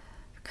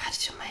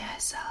 gratitude to my higher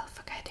self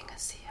for guiding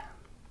us here,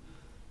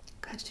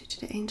 gratitude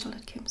to the angel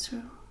that came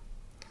through,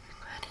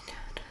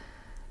 gratitude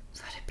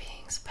for the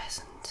beings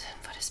present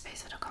and for the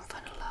space for the comfort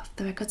and love.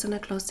 The records are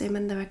not closed,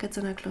 amen. The records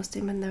are not closed,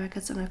 amen. The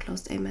records are not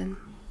closed, amen.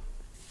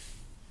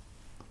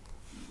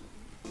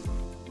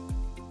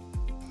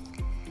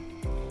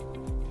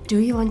 Do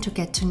you want to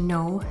get to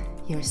know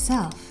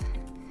yourself?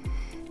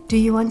 Do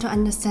you want to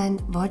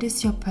understand what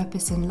is your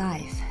purpose in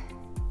life?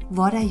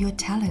 What are your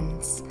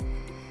talents?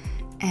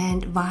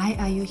 And why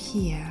are you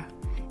here?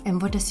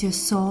 And what does your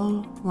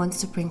soul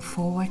wants to bring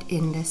forward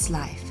in this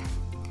life?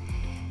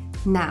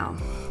 Now,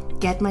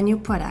 get my new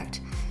product,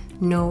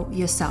 Know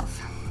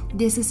Yourself.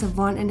 This is a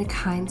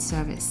one-in-a-kind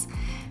service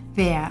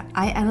where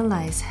I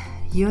analyze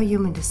your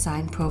human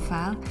design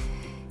profile,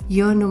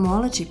 your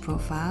numerology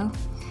profile,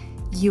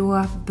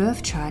 your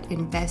birth chart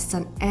in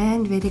Western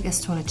and Vedic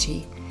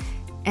astrology,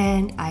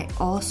 and I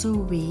also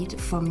read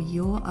from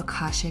your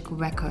Akashic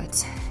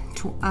records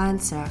to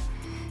answer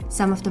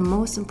some of the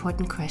most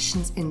important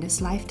questions in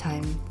this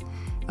lifetime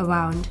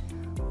around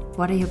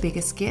what are your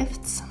biggest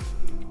gifts,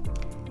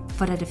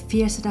 what are the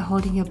fears that are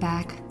holding you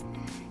back,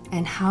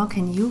 and how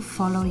can you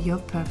follow your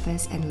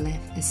purpose and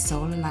live a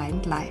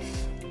soul-aligned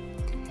life.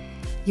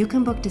 You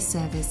can book this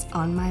service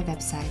on my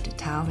website,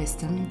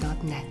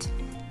 taowisdom.net.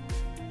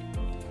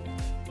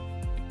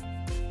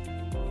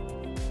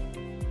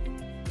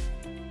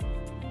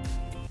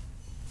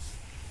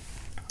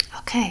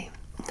 Okay,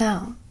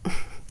 now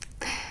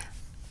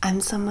I'm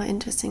somewhere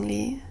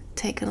interestingly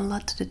taken a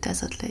lot to the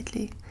desert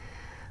lately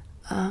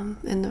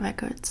in the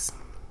records.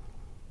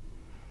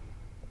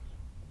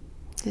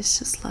 It's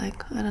just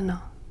like, I don't know.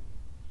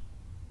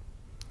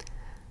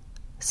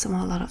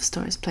 Somehow a lot of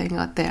stories playing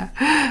out there.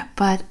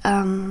 But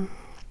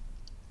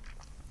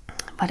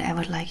what I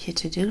would like you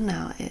to do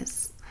now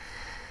is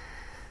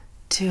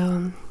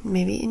to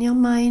maybe in your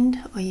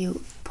mind, or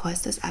you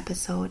pause this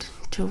episode,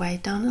 to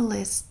write down a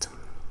list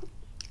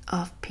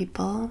of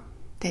people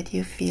that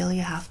you feel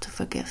you have to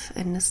forgive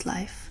in this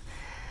life,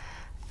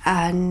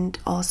 and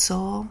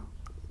also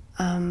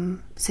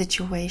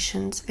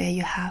situations where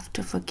you have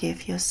to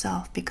forgive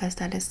yourself, because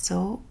that is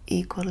so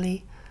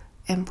equally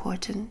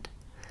important,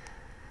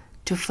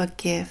 to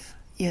forgive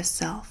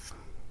yourself.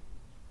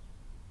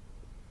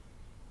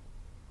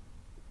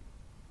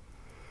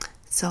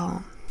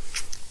 So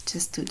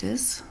just do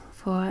this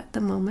for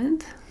the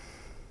moment.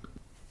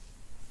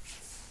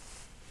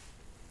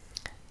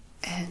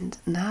 And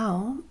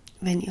now,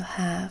 when you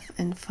have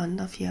in front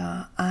of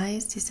your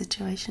eyes these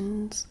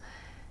situations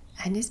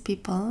and these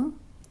people,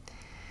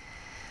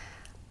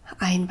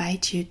 I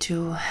invite you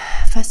to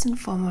first and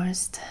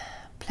foremost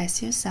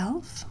bless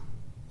yourself,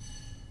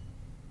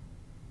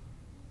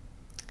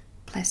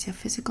 bless your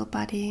physical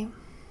body,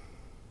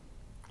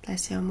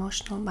 bless your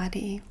emotional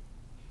body,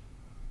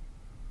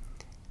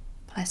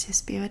 bless your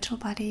spiritual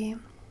body,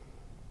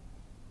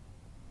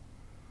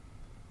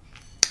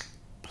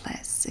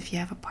 bless, if you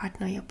have a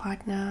partner, your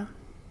partner,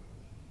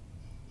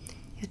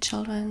 your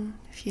children,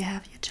 if you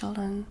have your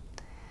children,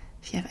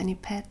 if you have any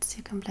pets,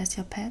 you can bless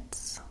your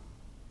pets.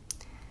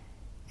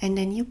 And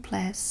then you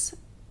bless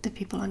the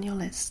people on your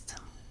list,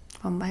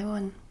 one by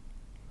one.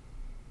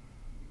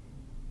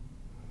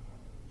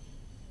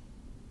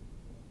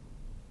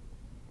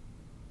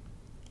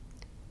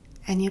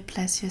 And you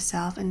bless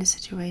yourself in the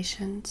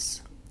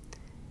situations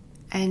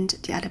and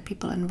the other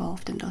people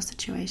involved in those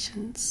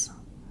situations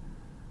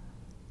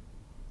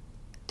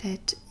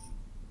that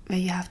where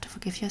you have to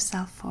forgive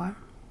yourself for.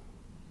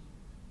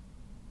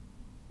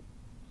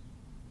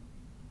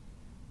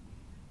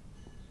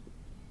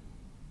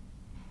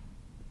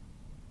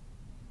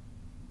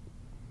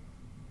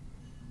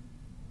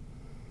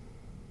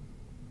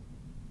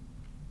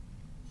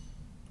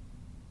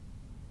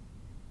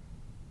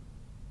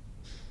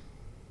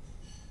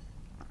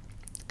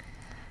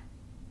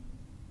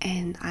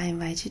 And I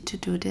invite you to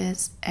do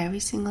this every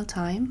single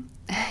time.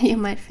 You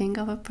might think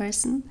of a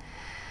person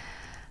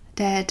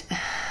that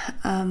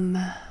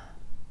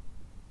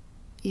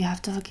you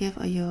have to forgive,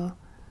 or you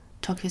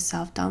talk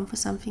yourself down for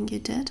something you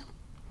did.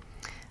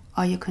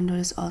 Or you can do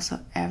this also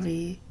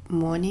every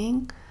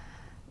morning.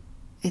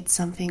 It's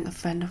something a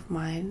friend of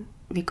mine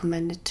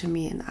recommended to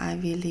me, and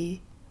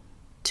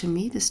to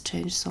me this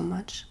changed so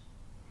much.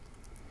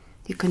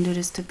 You can do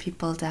this to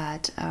people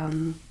that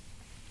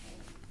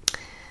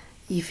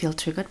you feel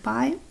triggered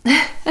by.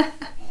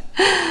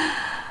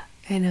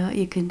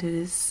 You can do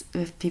this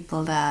with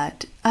people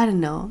that, I don't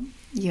know,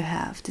 you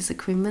have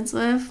disagreements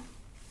with.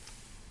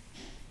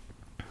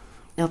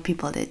 or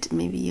people that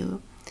maybe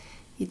you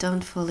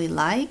don't fully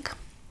like,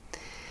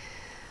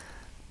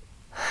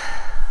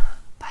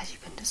 but you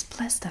can just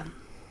bless them.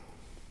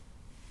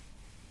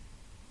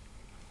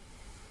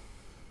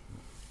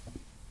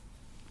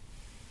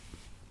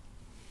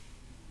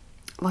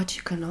 What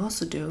you can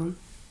also do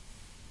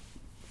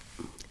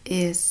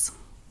is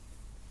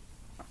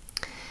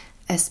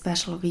a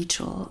special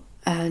ritual,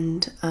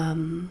 and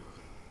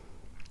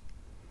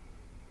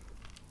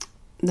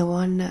the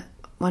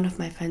one of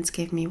my friends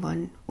gave me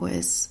one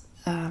was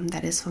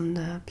that is from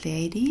the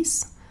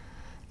Pleiades.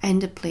 And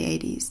the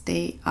Pleiades,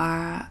 they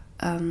are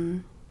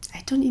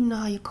I don't even know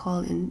how you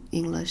call in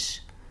English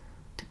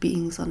the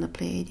beings on the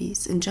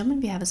Pleiades. In German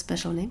we have a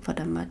special name for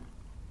them, but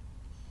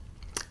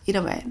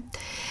either way,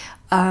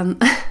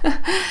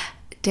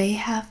 they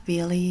have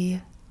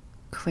really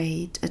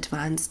great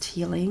advanced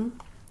healing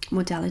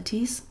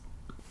modalities.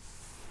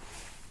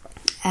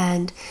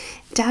 And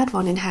that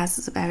one, it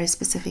has a very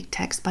specific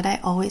text, but I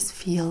always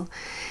feel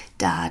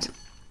that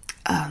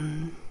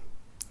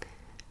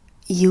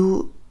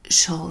you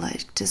should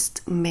like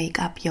just make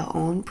up your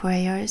own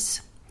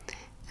prayers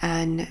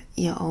and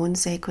your own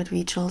sacred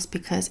rituals,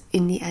 because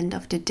in the end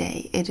of the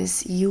day it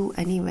is you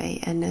anyway,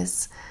 and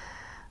it's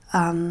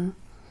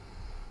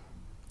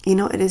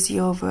it is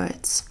your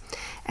words.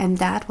 And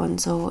that one,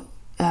 so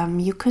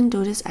you can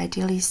do this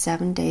ideally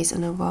 7 days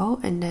in a row,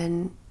 and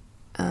then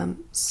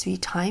 3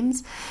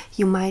 times.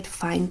 You might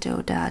find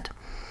though that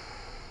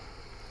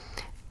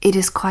it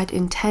is quite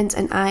intense.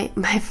 And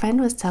my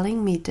friend was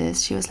telling me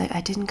this. She was like,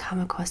 I didn't come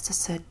across the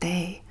 3rd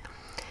day.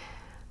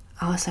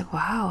 I was like,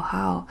 wow,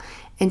 how?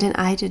 And then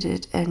I did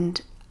it,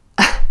 and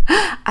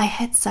I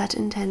had such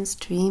intense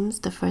dreams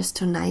the first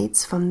 2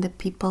 nights from the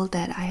people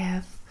that I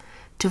have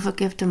to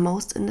forgive the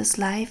most in this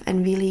life,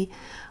 and really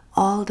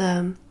all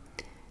the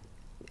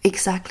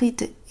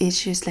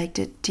issues, like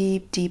the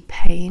deep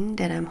pain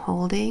that I'm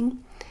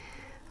holding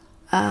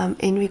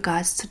in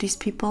regards to these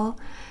people.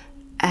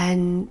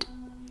 And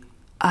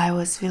I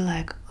was really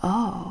like,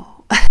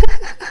 oh.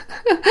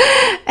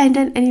 And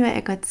then anyway,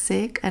 I got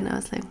sick, and I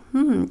was like,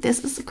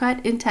 this is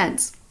quite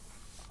intense.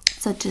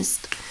 So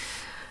just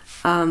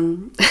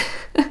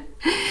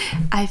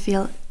I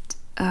feel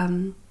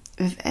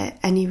with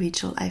any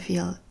ritual, I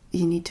feel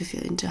you need to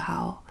feel into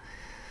how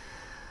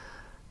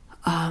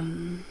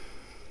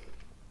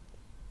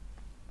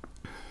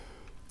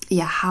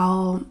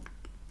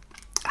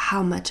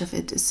how much of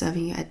it is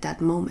serving you at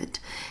that moment.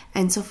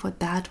 And so for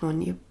that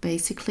one, you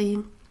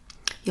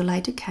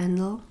light a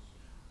candle,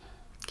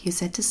 you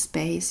set a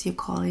space, you're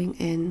calling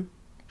in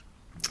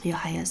your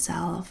higher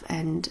self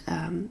and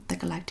the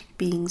galactic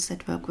beings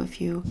that work with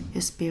you,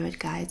 your spirit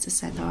guides,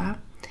 etc.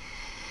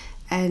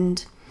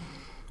 And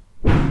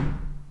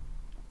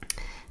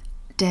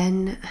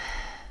then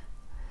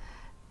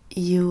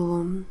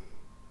you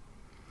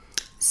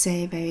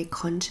say very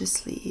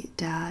consciously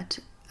that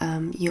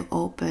you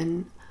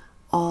open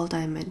all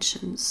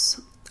dimensions,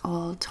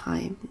 all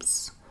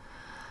times,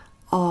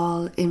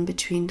 all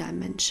in-between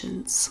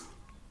dimensions,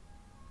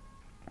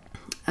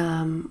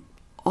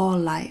 all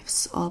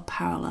lives, all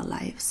parallel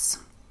lives.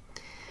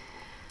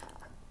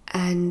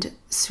 And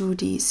through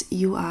these,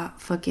 you are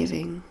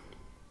forgiving.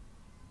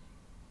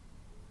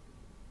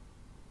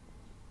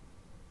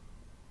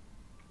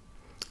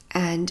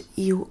 And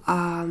you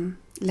are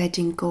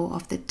letting go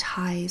of the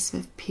ties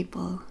with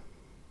people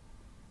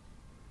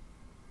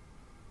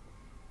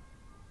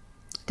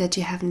that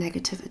you have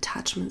negative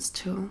attachments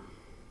to.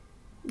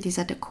 These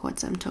are the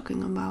cords I'm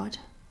talking about.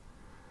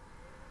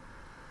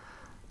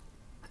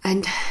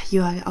 And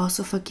you are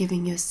also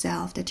forgiving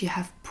yourself that you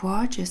have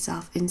brought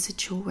yourself in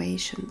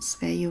situations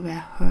where you were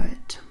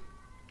hurt.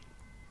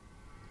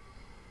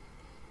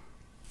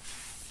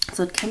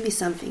 So it can be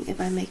something,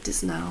 if I make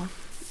this now,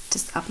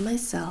 just up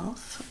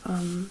myself,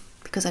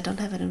 because I don't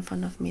have it in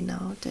front of me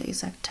now, the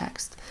exact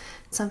text.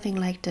 Something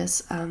like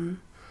this,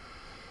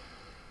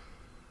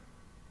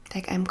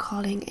 like I'm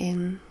calling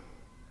in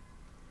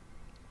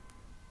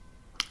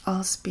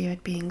all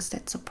spirit beings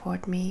that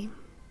support me.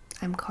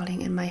 I'm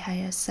calling in my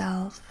higher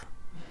self.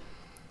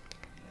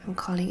 I'm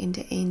calling in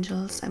the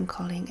angels. I'm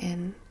calling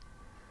in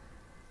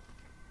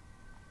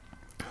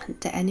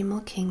the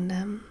animal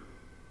kingdom.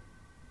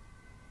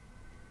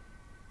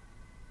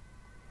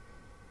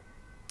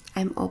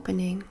 I'm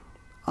opening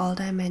all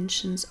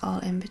dimensions, all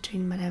in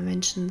between my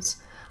dimensions,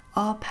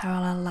 all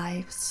parallel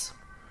lives,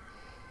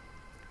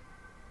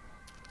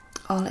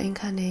 all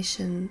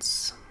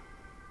incarnations,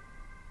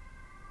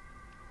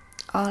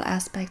 all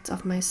aspects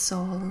of my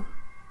soul,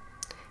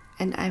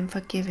 and I'm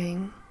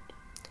forgiving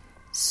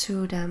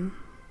through them,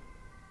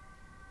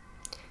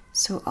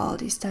 through all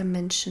these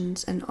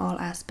dimensions and all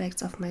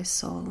aspects of my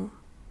soul.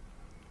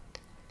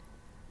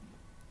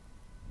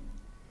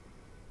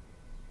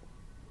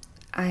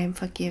 I am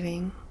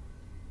forgiving.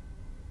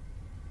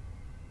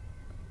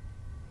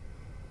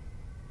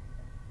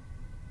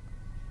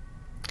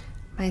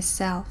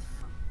 Myself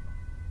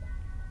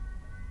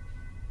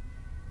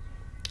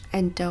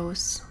and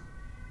those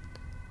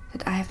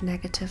that I have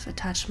negative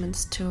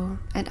attachments to,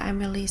 and I'm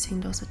releasing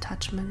those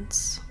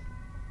attachments.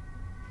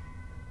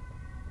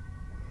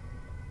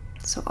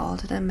 So all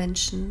the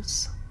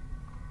dimensions,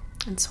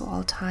 and so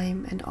all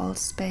time and all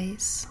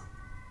space.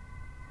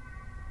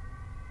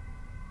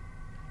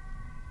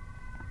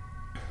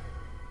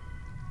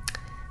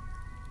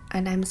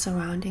 And I'm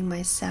surrounding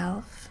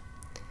myself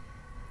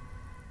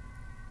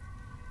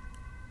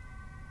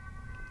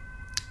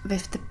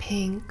with the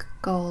pink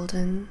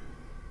golden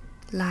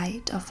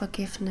light of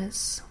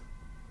forgiveness.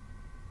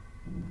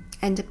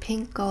 And the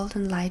pink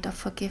golden light of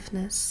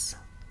forgiveness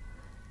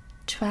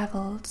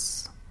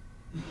travels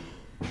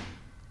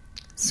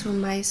through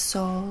my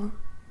soul,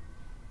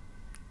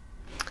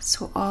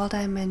 through all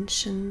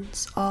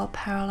dimensions, all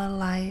parallel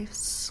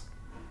lives,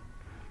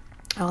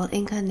 all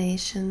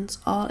incarnations,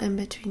 all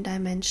in-between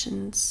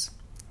dimensions,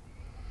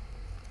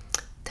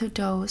 to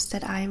those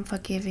that I am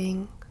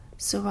forgiving,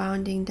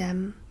 surrounding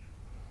them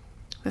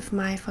with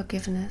my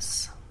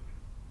forgiveness,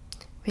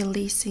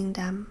 releasing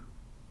them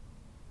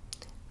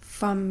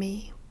from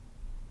me.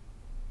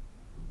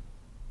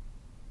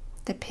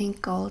 The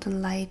pink golden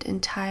light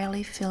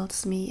entirely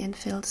fills me and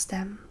fills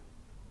them,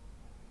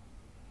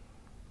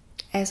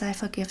 as I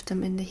forgive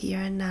them in the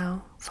here and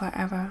now,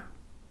 forever.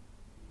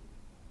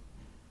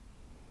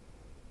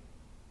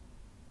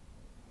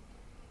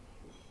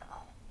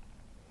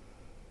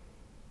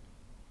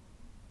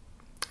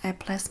 I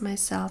bless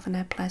myself and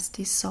I bless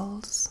these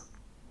souls.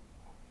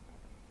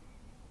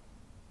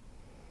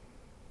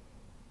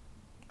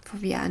 For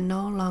we are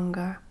no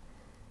longer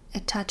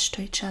attached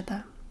to each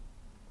other.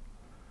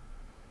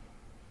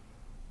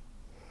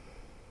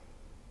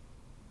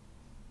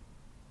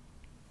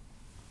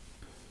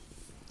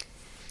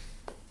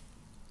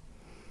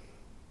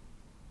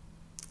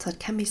 So it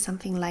can be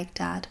something like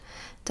that.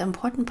 The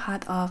important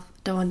part of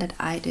the one that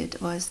I did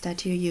was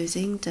that you're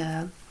using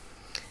the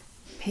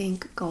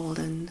pink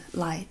golden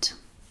light.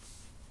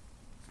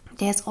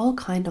 There's all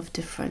kind of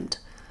different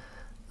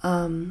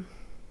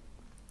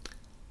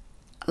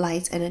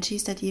light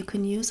energies that you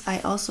can use.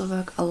 I also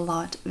work a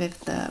lot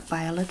with the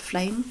violet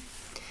flame.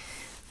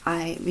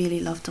 I really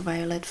love the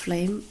violet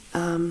flame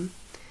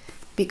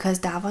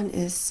because that one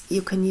is,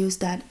 you can use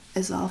that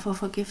as well for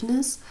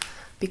forgiveness,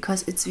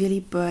 because it's really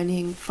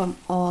burning from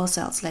all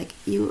cells. Like,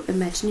 you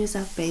imagine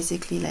yourself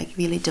basically like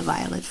really, the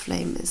violet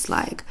flame is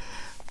like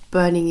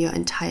burning your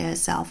entire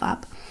self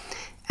up,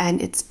 and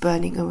it's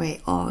burning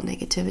away all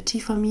negativity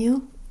from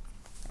you.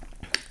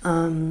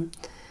 But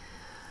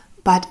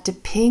the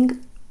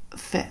pink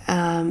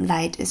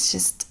light is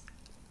just,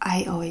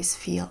 I always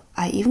feel,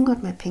 I even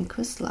got my pink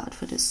crystal out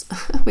for this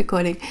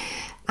recording.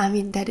 I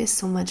mean, that is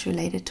so much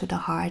related to the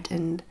heart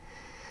and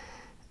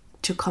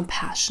to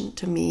compassion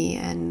to me,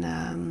 and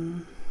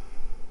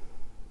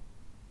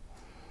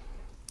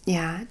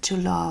to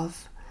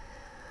love.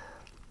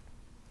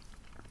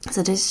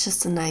 So this is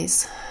just a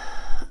nice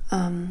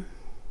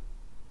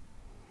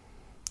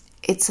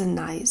it's a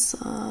nice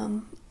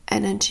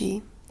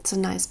energy. It's a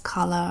nice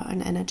color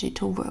and energy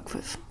to work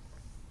with.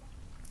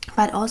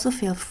 But also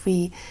feel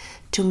free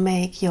to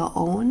make your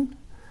own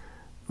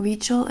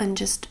ritual and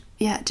just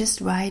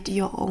write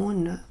your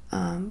own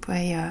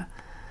prayer,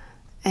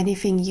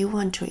 anything you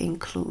want to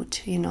include,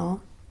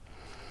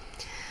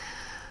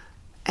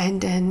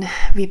 and then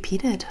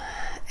repeat it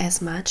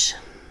as much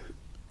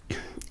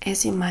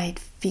as you might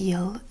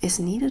feel is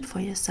needed for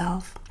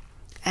yourself.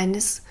 And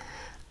this,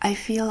 I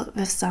feel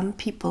with some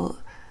people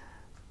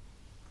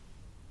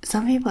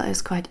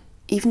is quite,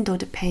 even though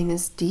the pain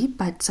is deep,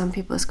 but some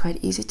people is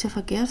quite easy to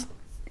forgive.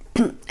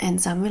 And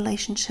some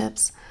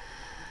relationships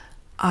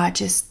are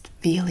just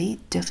really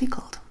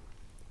difficult.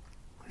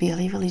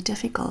 Really, really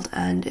difficult.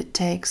 And it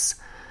takes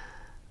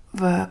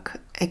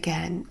work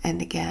again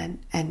and again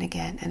and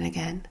again and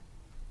again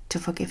to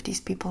forgive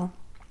these people.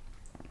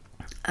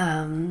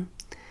 And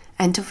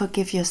to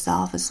forgive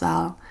yourself as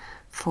well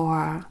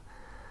for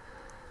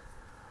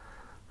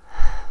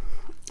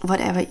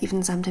whatever,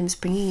 even sometimes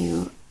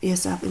bringing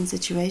yourself in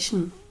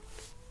situation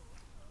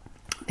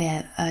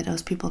where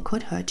those people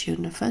could hurt you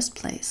in the first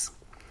place.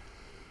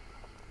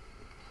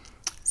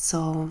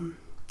 So,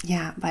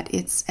 but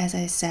it's, as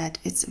I said,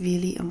 it's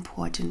really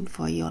important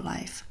for your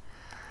life.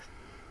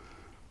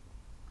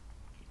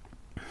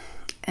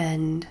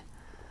 And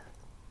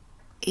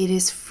it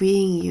is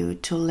freeing you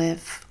to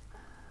live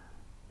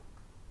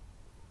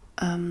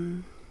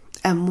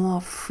a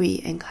more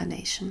free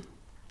incarnation.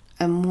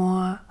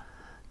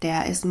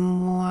 There is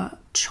more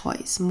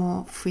choice,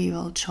 more free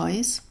will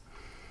choice.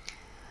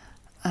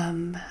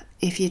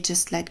 If you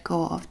just let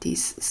go of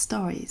these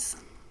stories.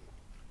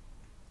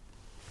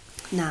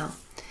 Now,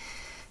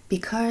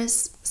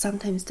 because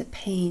sometimes the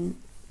pain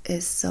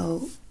is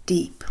so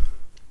deep,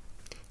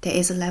 there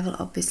is a level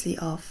obviously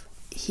of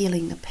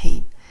healing the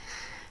pain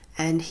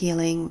and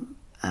healing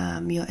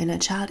your inner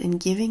child and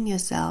giving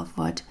yourself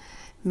what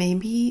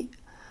maybe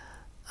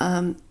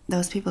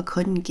those people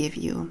couldn't give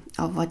you,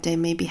 or what they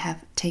maybe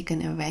have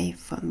taken away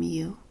from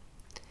you.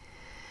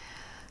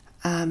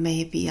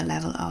 Maybe a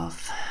level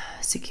of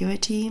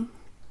security,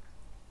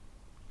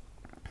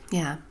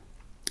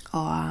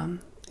 or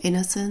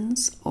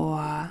innocence,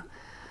 or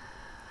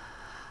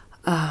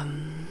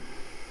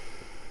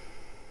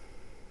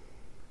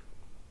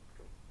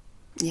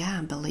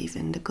believe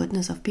in the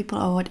goodness of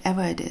people or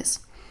whatever it is.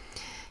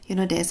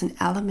 There's an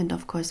element,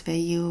 of course, where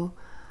you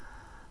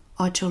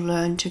ought to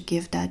learn to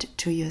give that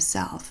to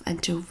yourself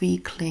and to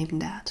reclaim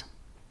that.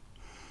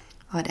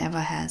 Whatever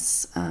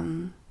has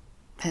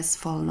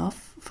fallen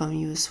off from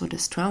you through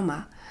this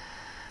trauma.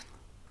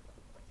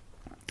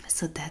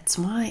 So that's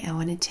why I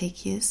want to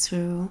take you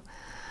through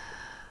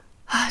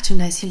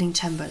tonight's healing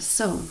chambers.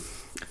 So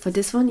for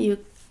this one, you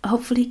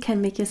hopefully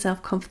can make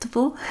yourself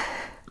comfortable.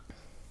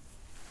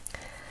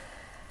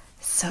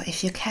 So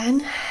if you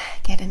can,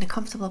 get in a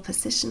comfortable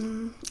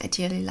position,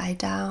 ideally lie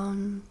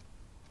down,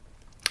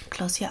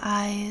 close your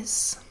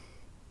eyes,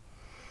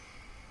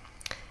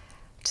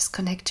 just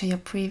connect to your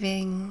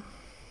breathing.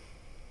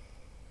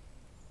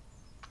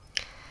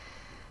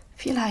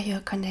 Feel how you're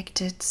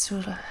connected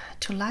to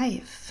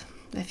life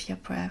with your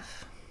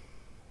breath.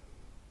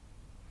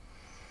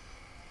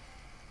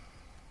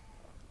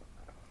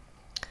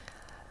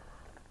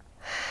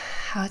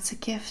 How it's a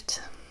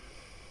gift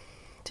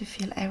to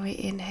feel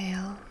every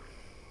inhale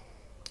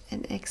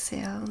and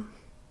exhale.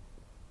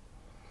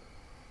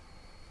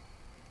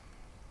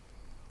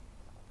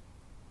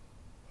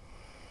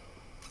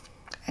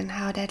 And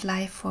how that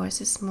life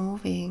force is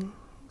moving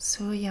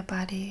through your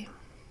body.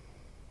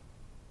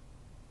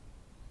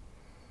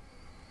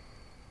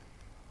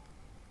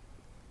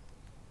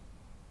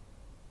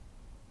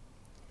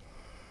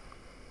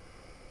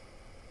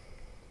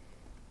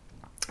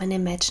 And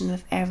imagine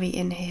with every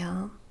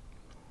inhale,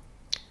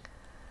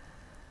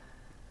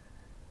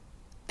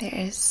 there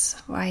is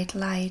white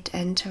light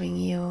entering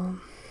you,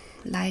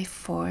 life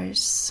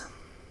force,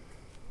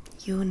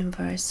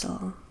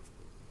 universal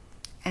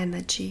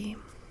energy.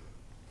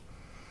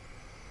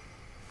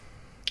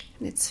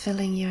 And it's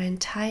filling your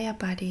entire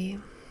body.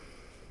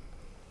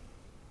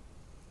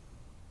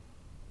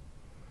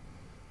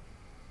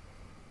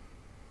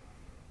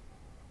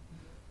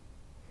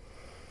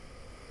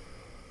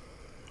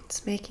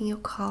 It's making you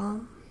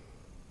calm.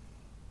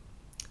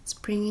 It's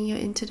bringing you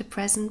into the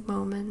present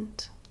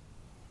moment.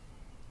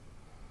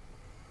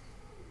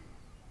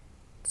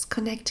 It's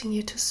connecting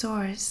you to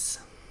Source.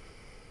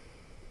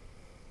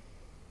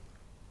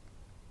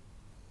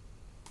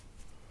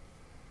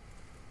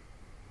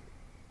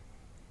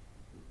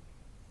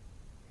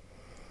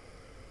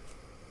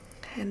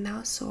 And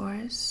now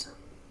Source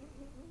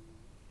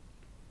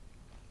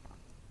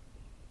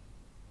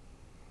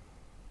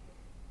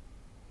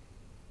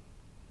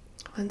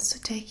wants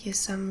to take you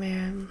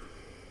somewhere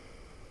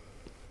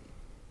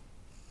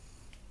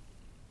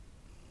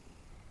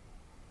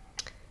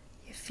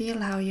you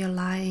feel how you're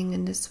lying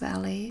in this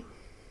valley.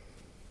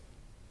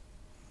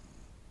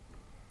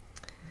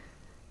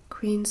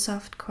 Green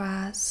soft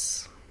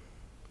grass,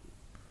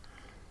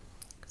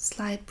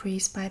 slight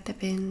breeze by the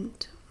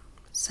wind,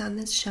 sun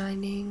is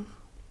shining,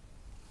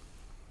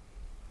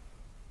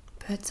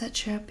 birds are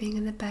chirping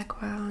in the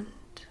background.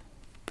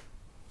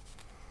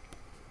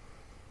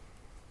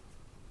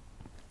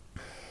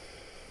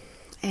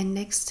 And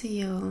next to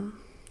you,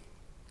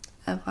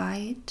 a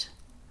white,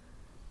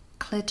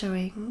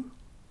 glittering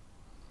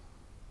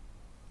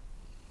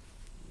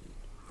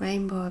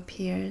rainbow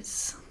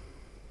appears.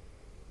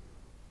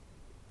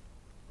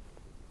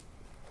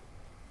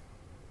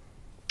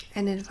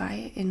 And it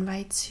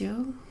invites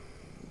you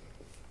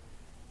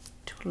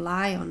to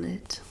lie on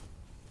it.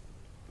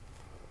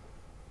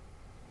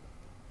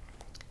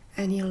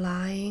 And you're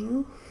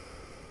lying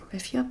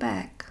with your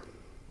back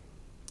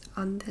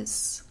on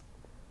this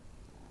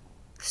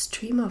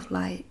stream of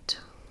light,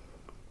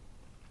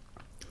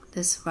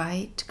 this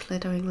white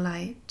glittering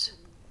light,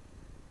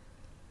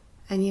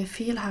 and you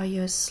feel how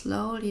you're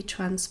slowly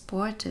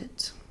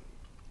transported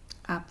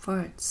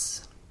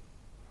upwards,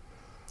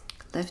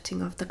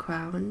 lifting off the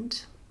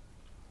ground,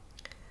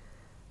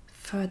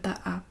 further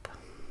up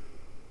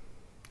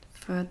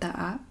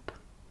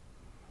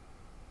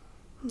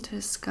into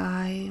the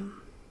sky,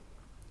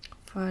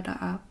 further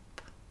up,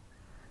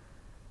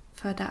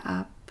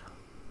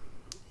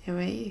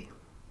 away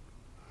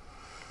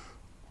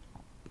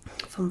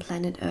from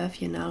planet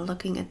Earth. You're now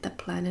looking at the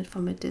planet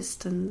from a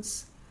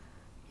distance.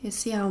 You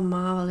see how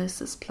marvelous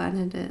this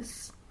planet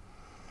is.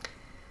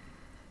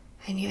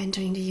 And you're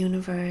entering the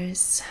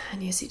universe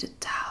and you see the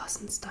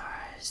 1,000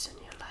 stars and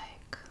you're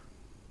like,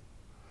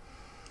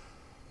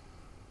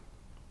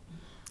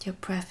 your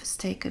breath is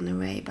taken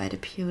away by the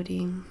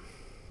beauty.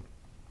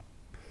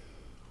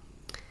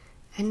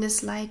 And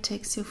this light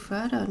takes you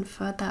further and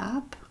further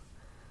up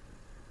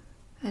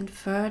and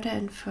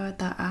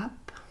further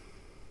up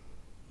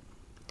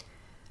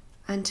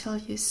until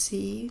you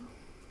see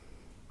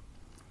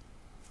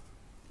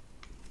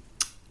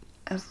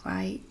a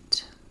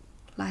white,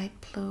 light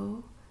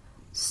blue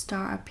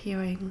star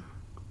appearing.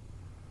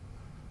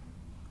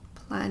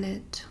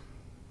 Planet.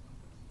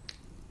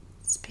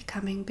 It's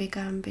becoming bigger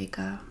and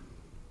bigger,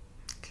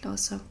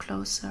 closer and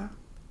closer.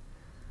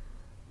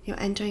 You're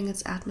entering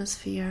its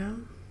atmosphere.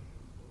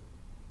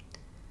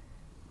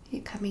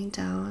 You're coming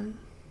down.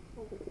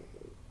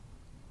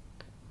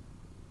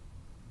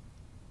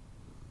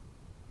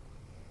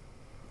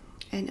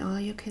 And all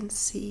you can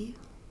see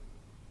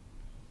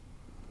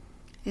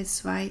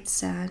is white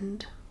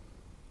sand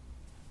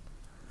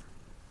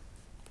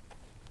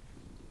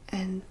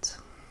and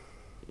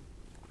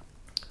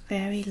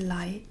very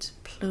light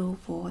blue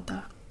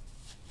water.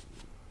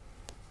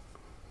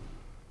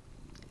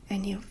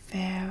 And you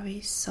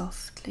very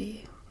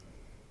softly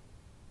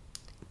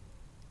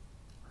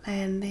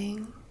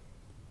landing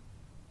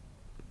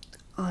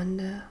on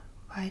the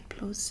white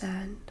blue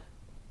sand,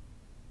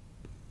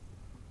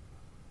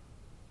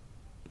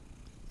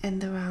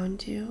 and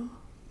around you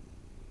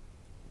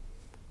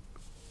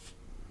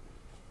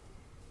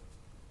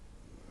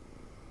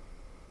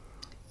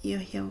you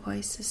hear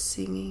voices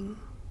singing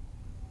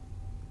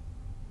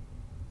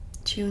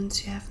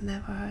tunes you have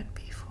never heard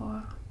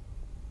before,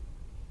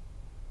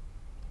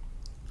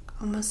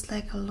 almost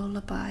like a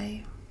lullaby.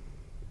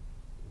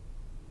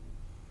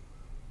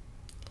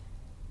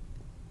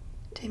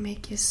 They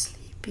make you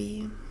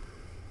sleepy.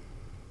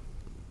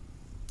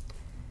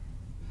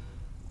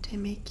 They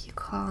make you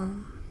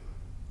calm.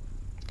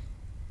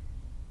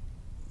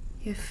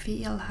 You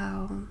feel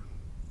how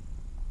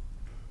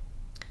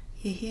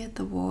you hear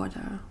the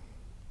water,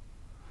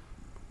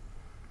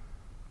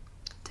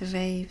 the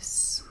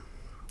waves,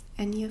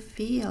 and you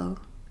feel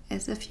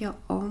as if you're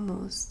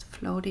almost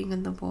floating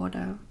in the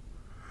water.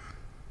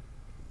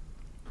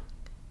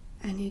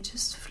 And you're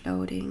just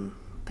floating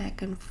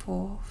back and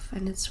forth,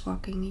 and it's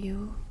rocking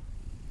you.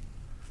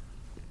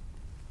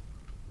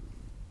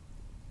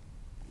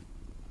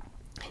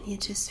 And you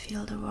just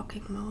feel the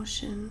rocking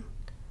motion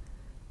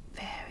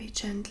very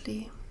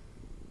gently,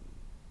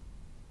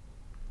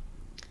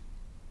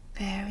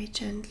 very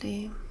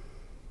gently.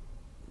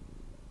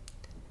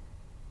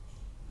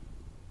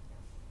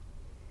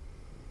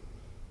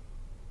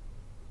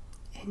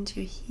 And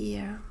you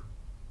hear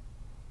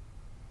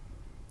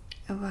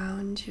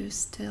around you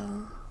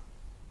still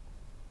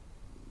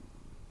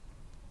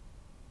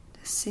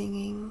the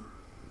singing,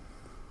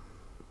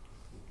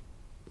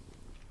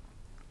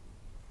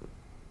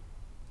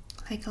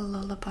 like a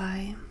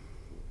lullaby.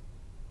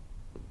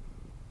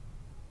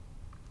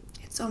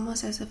 It's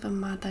almost as if a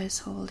mother is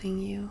holding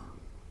you,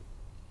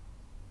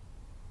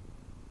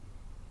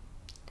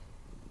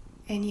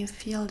 and you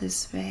feel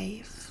this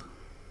wave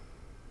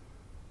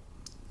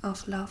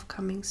of love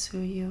coming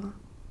through you.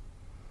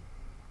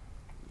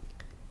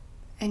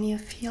 And you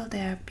feel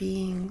there are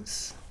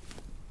beings,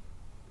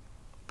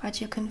 but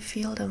you can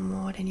feel them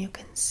more than you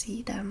can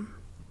see them.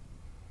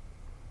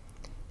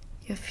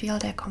 You feel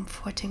their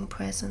comforting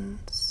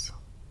presence,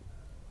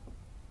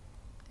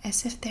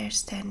 as if they're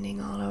standing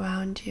all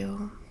around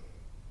you,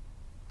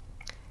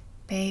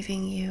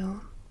 bathing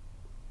you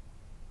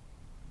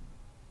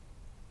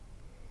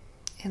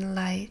in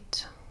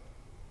light.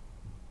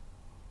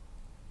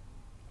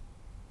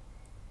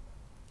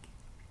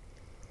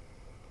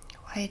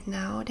 Right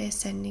now they're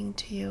sending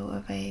to you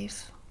a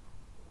wave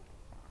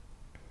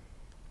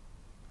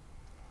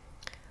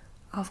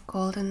of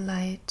golden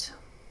light.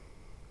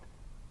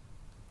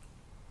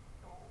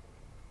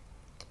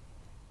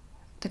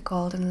 The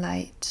golden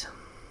light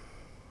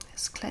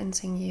is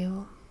cleansing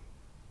you.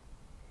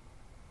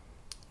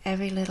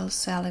 Every little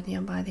cell in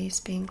your body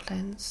is being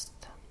cleansed.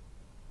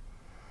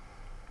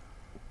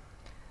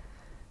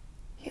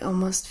 You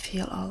almost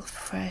feel all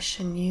fresh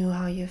and new.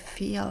 How you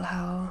feel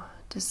how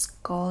this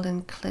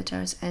golden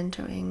glitter is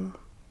entering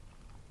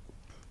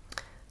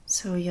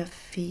through your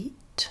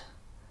feet,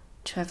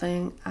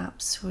 traveling up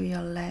through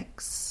your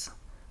legs,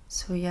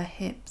 through your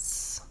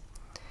hips,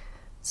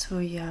 through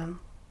your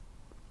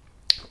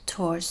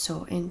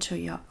torso, into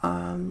your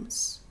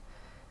arms,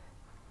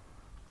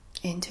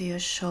 into your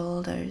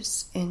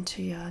shoulders,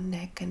 into your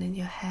neck and in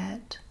your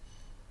head.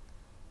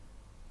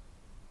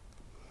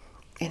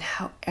 And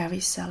how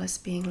every cell is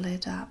being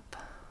lit up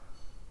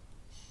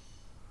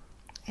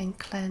and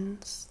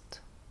cleansed.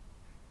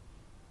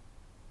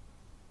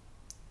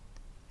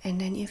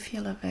 And then you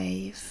feel a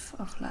wave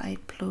of light,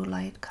 blue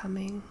light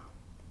coming.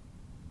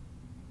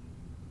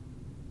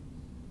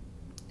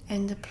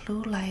 And the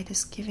blue light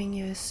is giving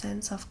you a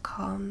sense of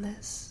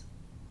calmness.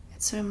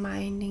 It's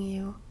reminding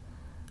you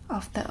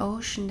of the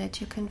ocean,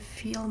 that you can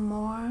feel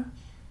more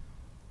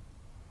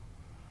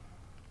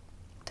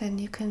than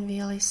you can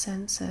really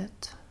sense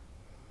it.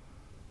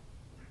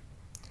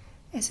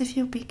 As if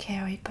you'd be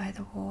carried by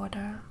the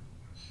water.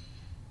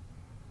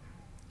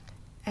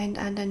 And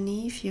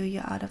underneath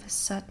you, all of a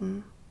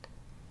sudden,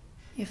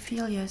 you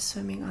feel you're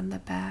swimming on the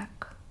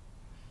back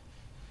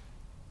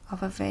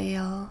of a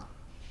whale,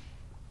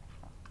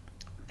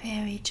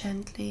 very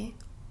gently.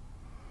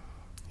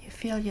 You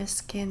feel your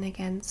skin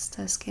against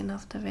the skin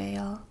of the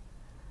whale,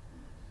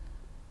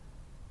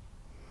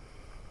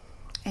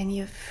 and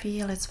you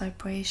feel its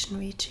vibration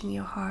reaching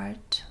your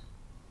heart.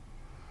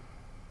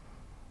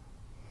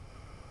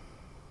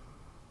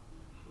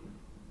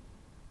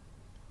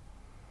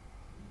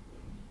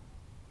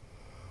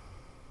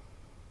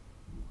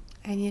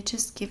 And you're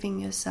just giving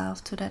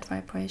yourself to that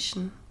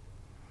vibration.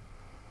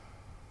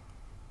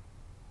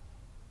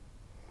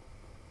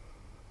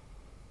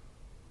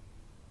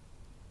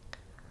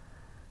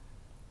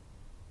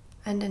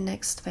 And the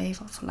next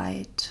wave of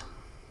light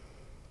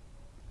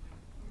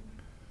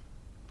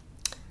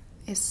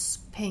is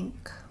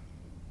pink.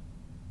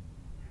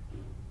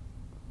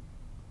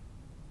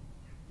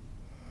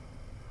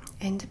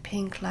 And the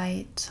pink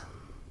light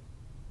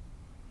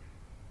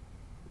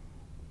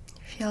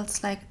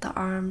feels like the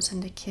arms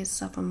and the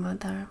kiss of a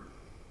mother.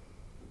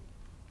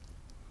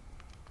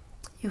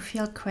 You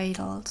feel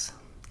cradled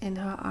in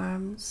her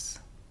arms.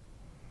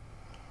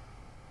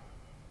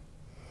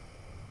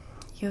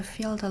 You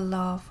feel the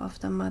love of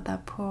the mother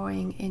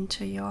pouring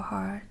into your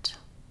heart,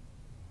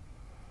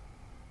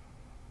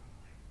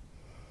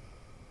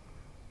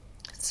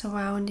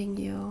 surrounding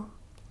you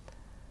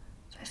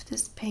with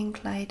this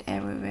pink light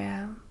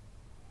everywhere,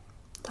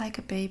 like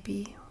a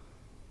baby.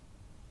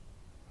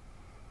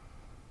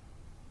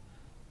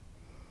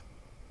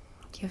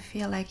 You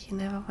feel like you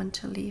never want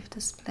to leave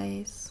this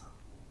place.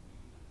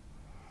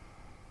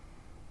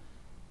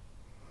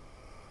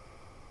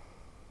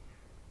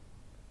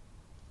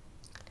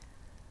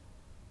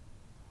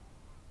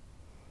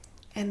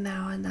 And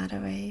now another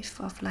wave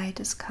of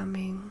light is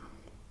coming.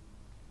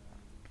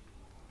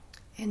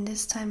 And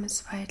this time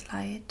it's white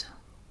light.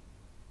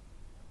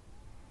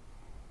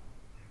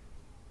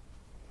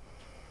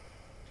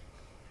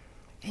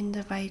 And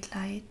the white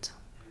light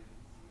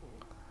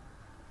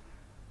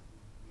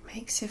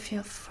makes you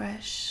feel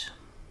fresh,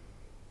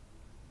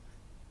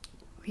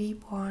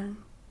 reborn,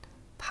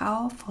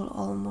 powerful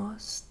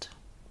almost,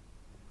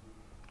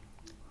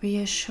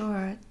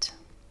 reassured.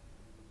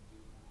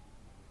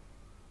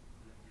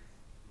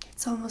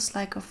 It's almost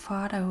like a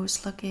father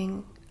who's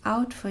looking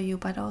out for you,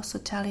 but also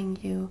telling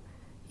you,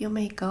 you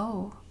may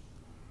go.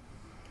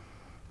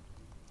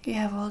 You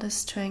have all the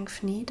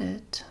strength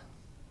needed.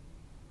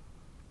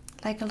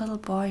 Like a little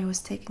boy who's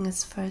taking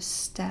his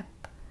first step,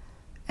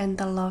 and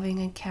the loving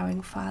and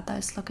caring father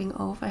is looking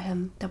over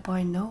him. The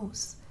boy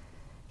knows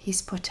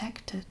he's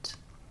protected,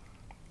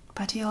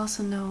 but he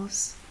also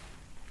knows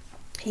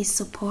he's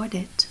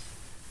supported,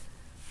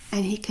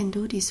 and he can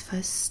do these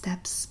first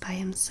steps by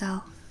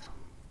himself.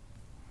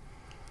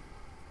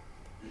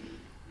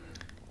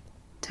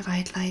 The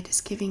white light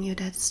is giving you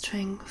that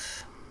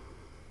strength.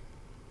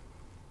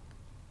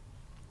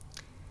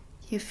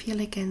 You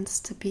feel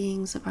against the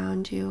beings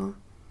around you,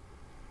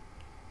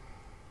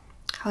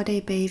 how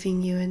they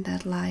bathing you in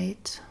that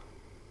light.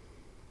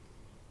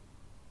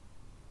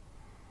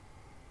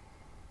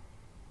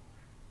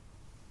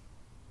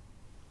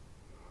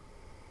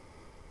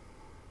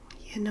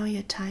 You know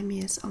your time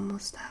here is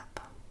almost up,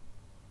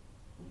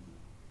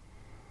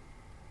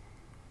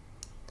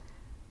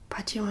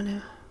 but you want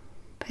to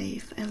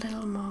bathe a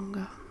little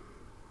longer.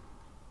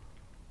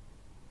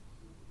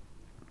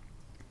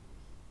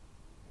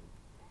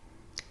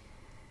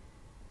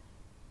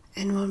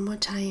 And one more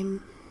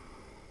time,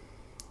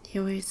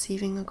 you're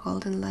receiving a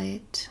golden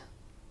light,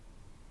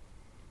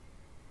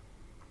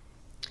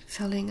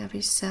 filling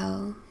every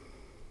cell,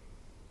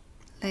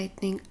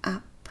 lightening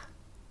up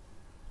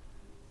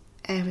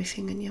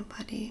everything in your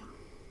body.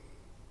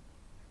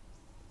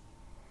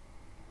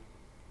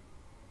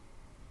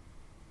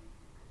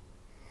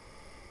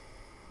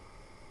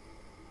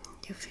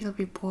 You feel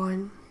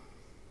reborn.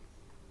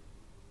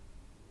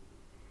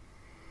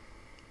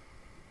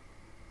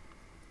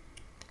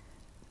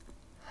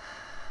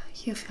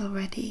 You feel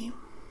ready.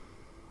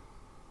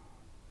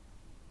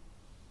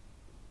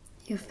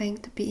 You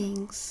thank the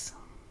beings.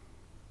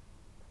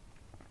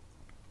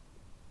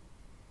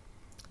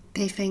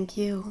 They thank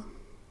you.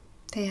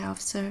 They are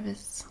of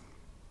service.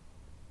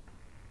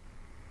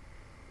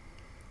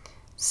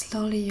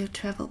 Slowly you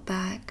travel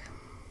back.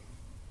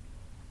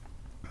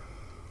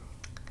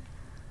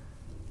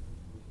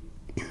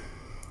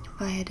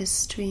 Via the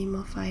stream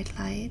of white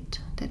light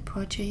that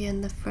brought you here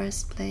in the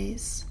first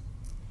place.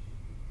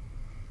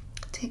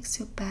 Takes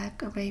you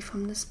back away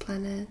from this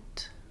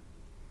planet.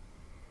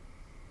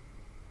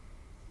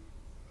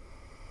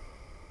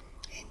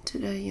 Into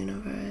the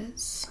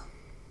universe.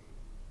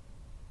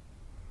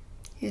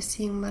 You're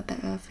seeing Mother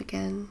Earth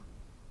again,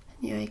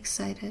 and you're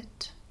excited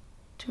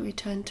to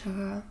return to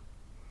her.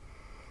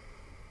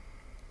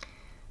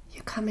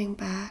 You're coming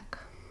back.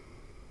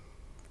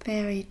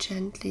 Very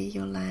gently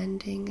you're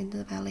landing in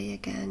the valley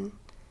again,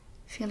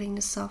 feeling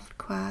the soft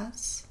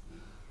grass.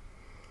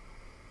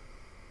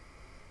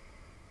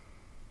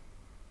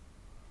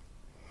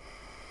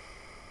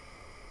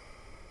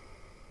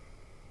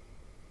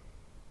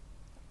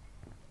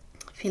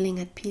 Feeling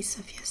at peace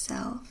with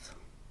yourself.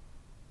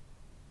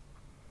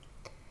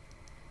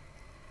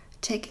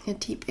 Taking a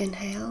deep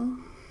inhale.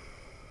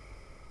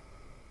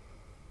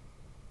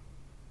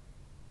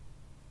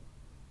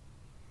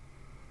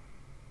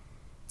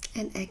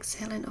 And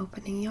exhale and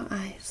opening your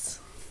eyes.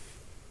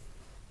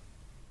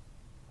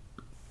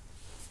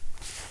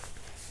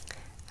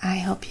 I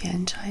hope you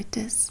enjoyed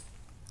this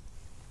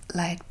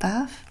light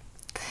bath,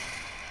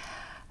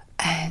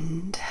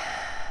 and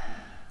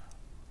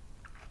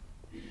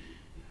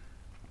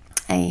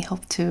I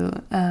hope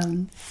to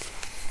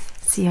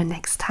see you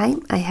next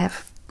time. I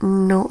have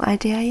no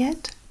idea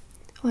yet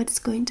what is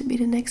going to be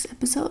the next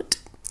episode.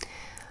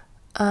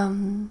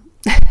 Yeah,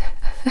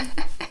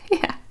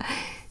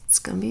 it's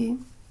gonna be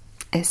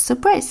a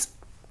surprise.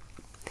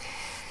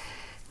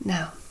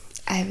 Now,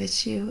 I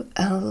wish you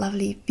a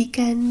lovely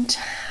weekend,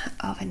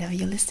 or whenever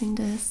you're listening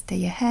to this,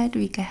 day ahead,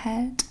 week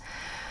ahead.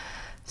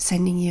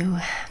 Sending you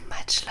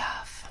much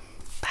love.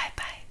 Bye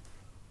bye.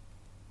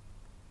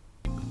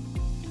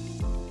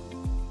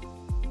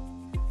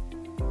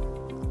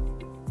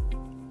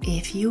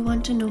 If you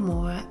want to know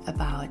more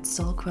about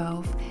soul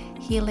growth,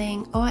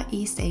 healing, or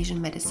East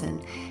Asian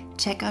medicine,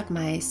 check out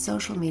my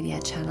social media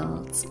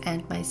channels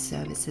and my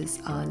services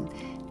on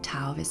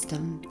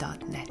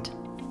taowisdom.net.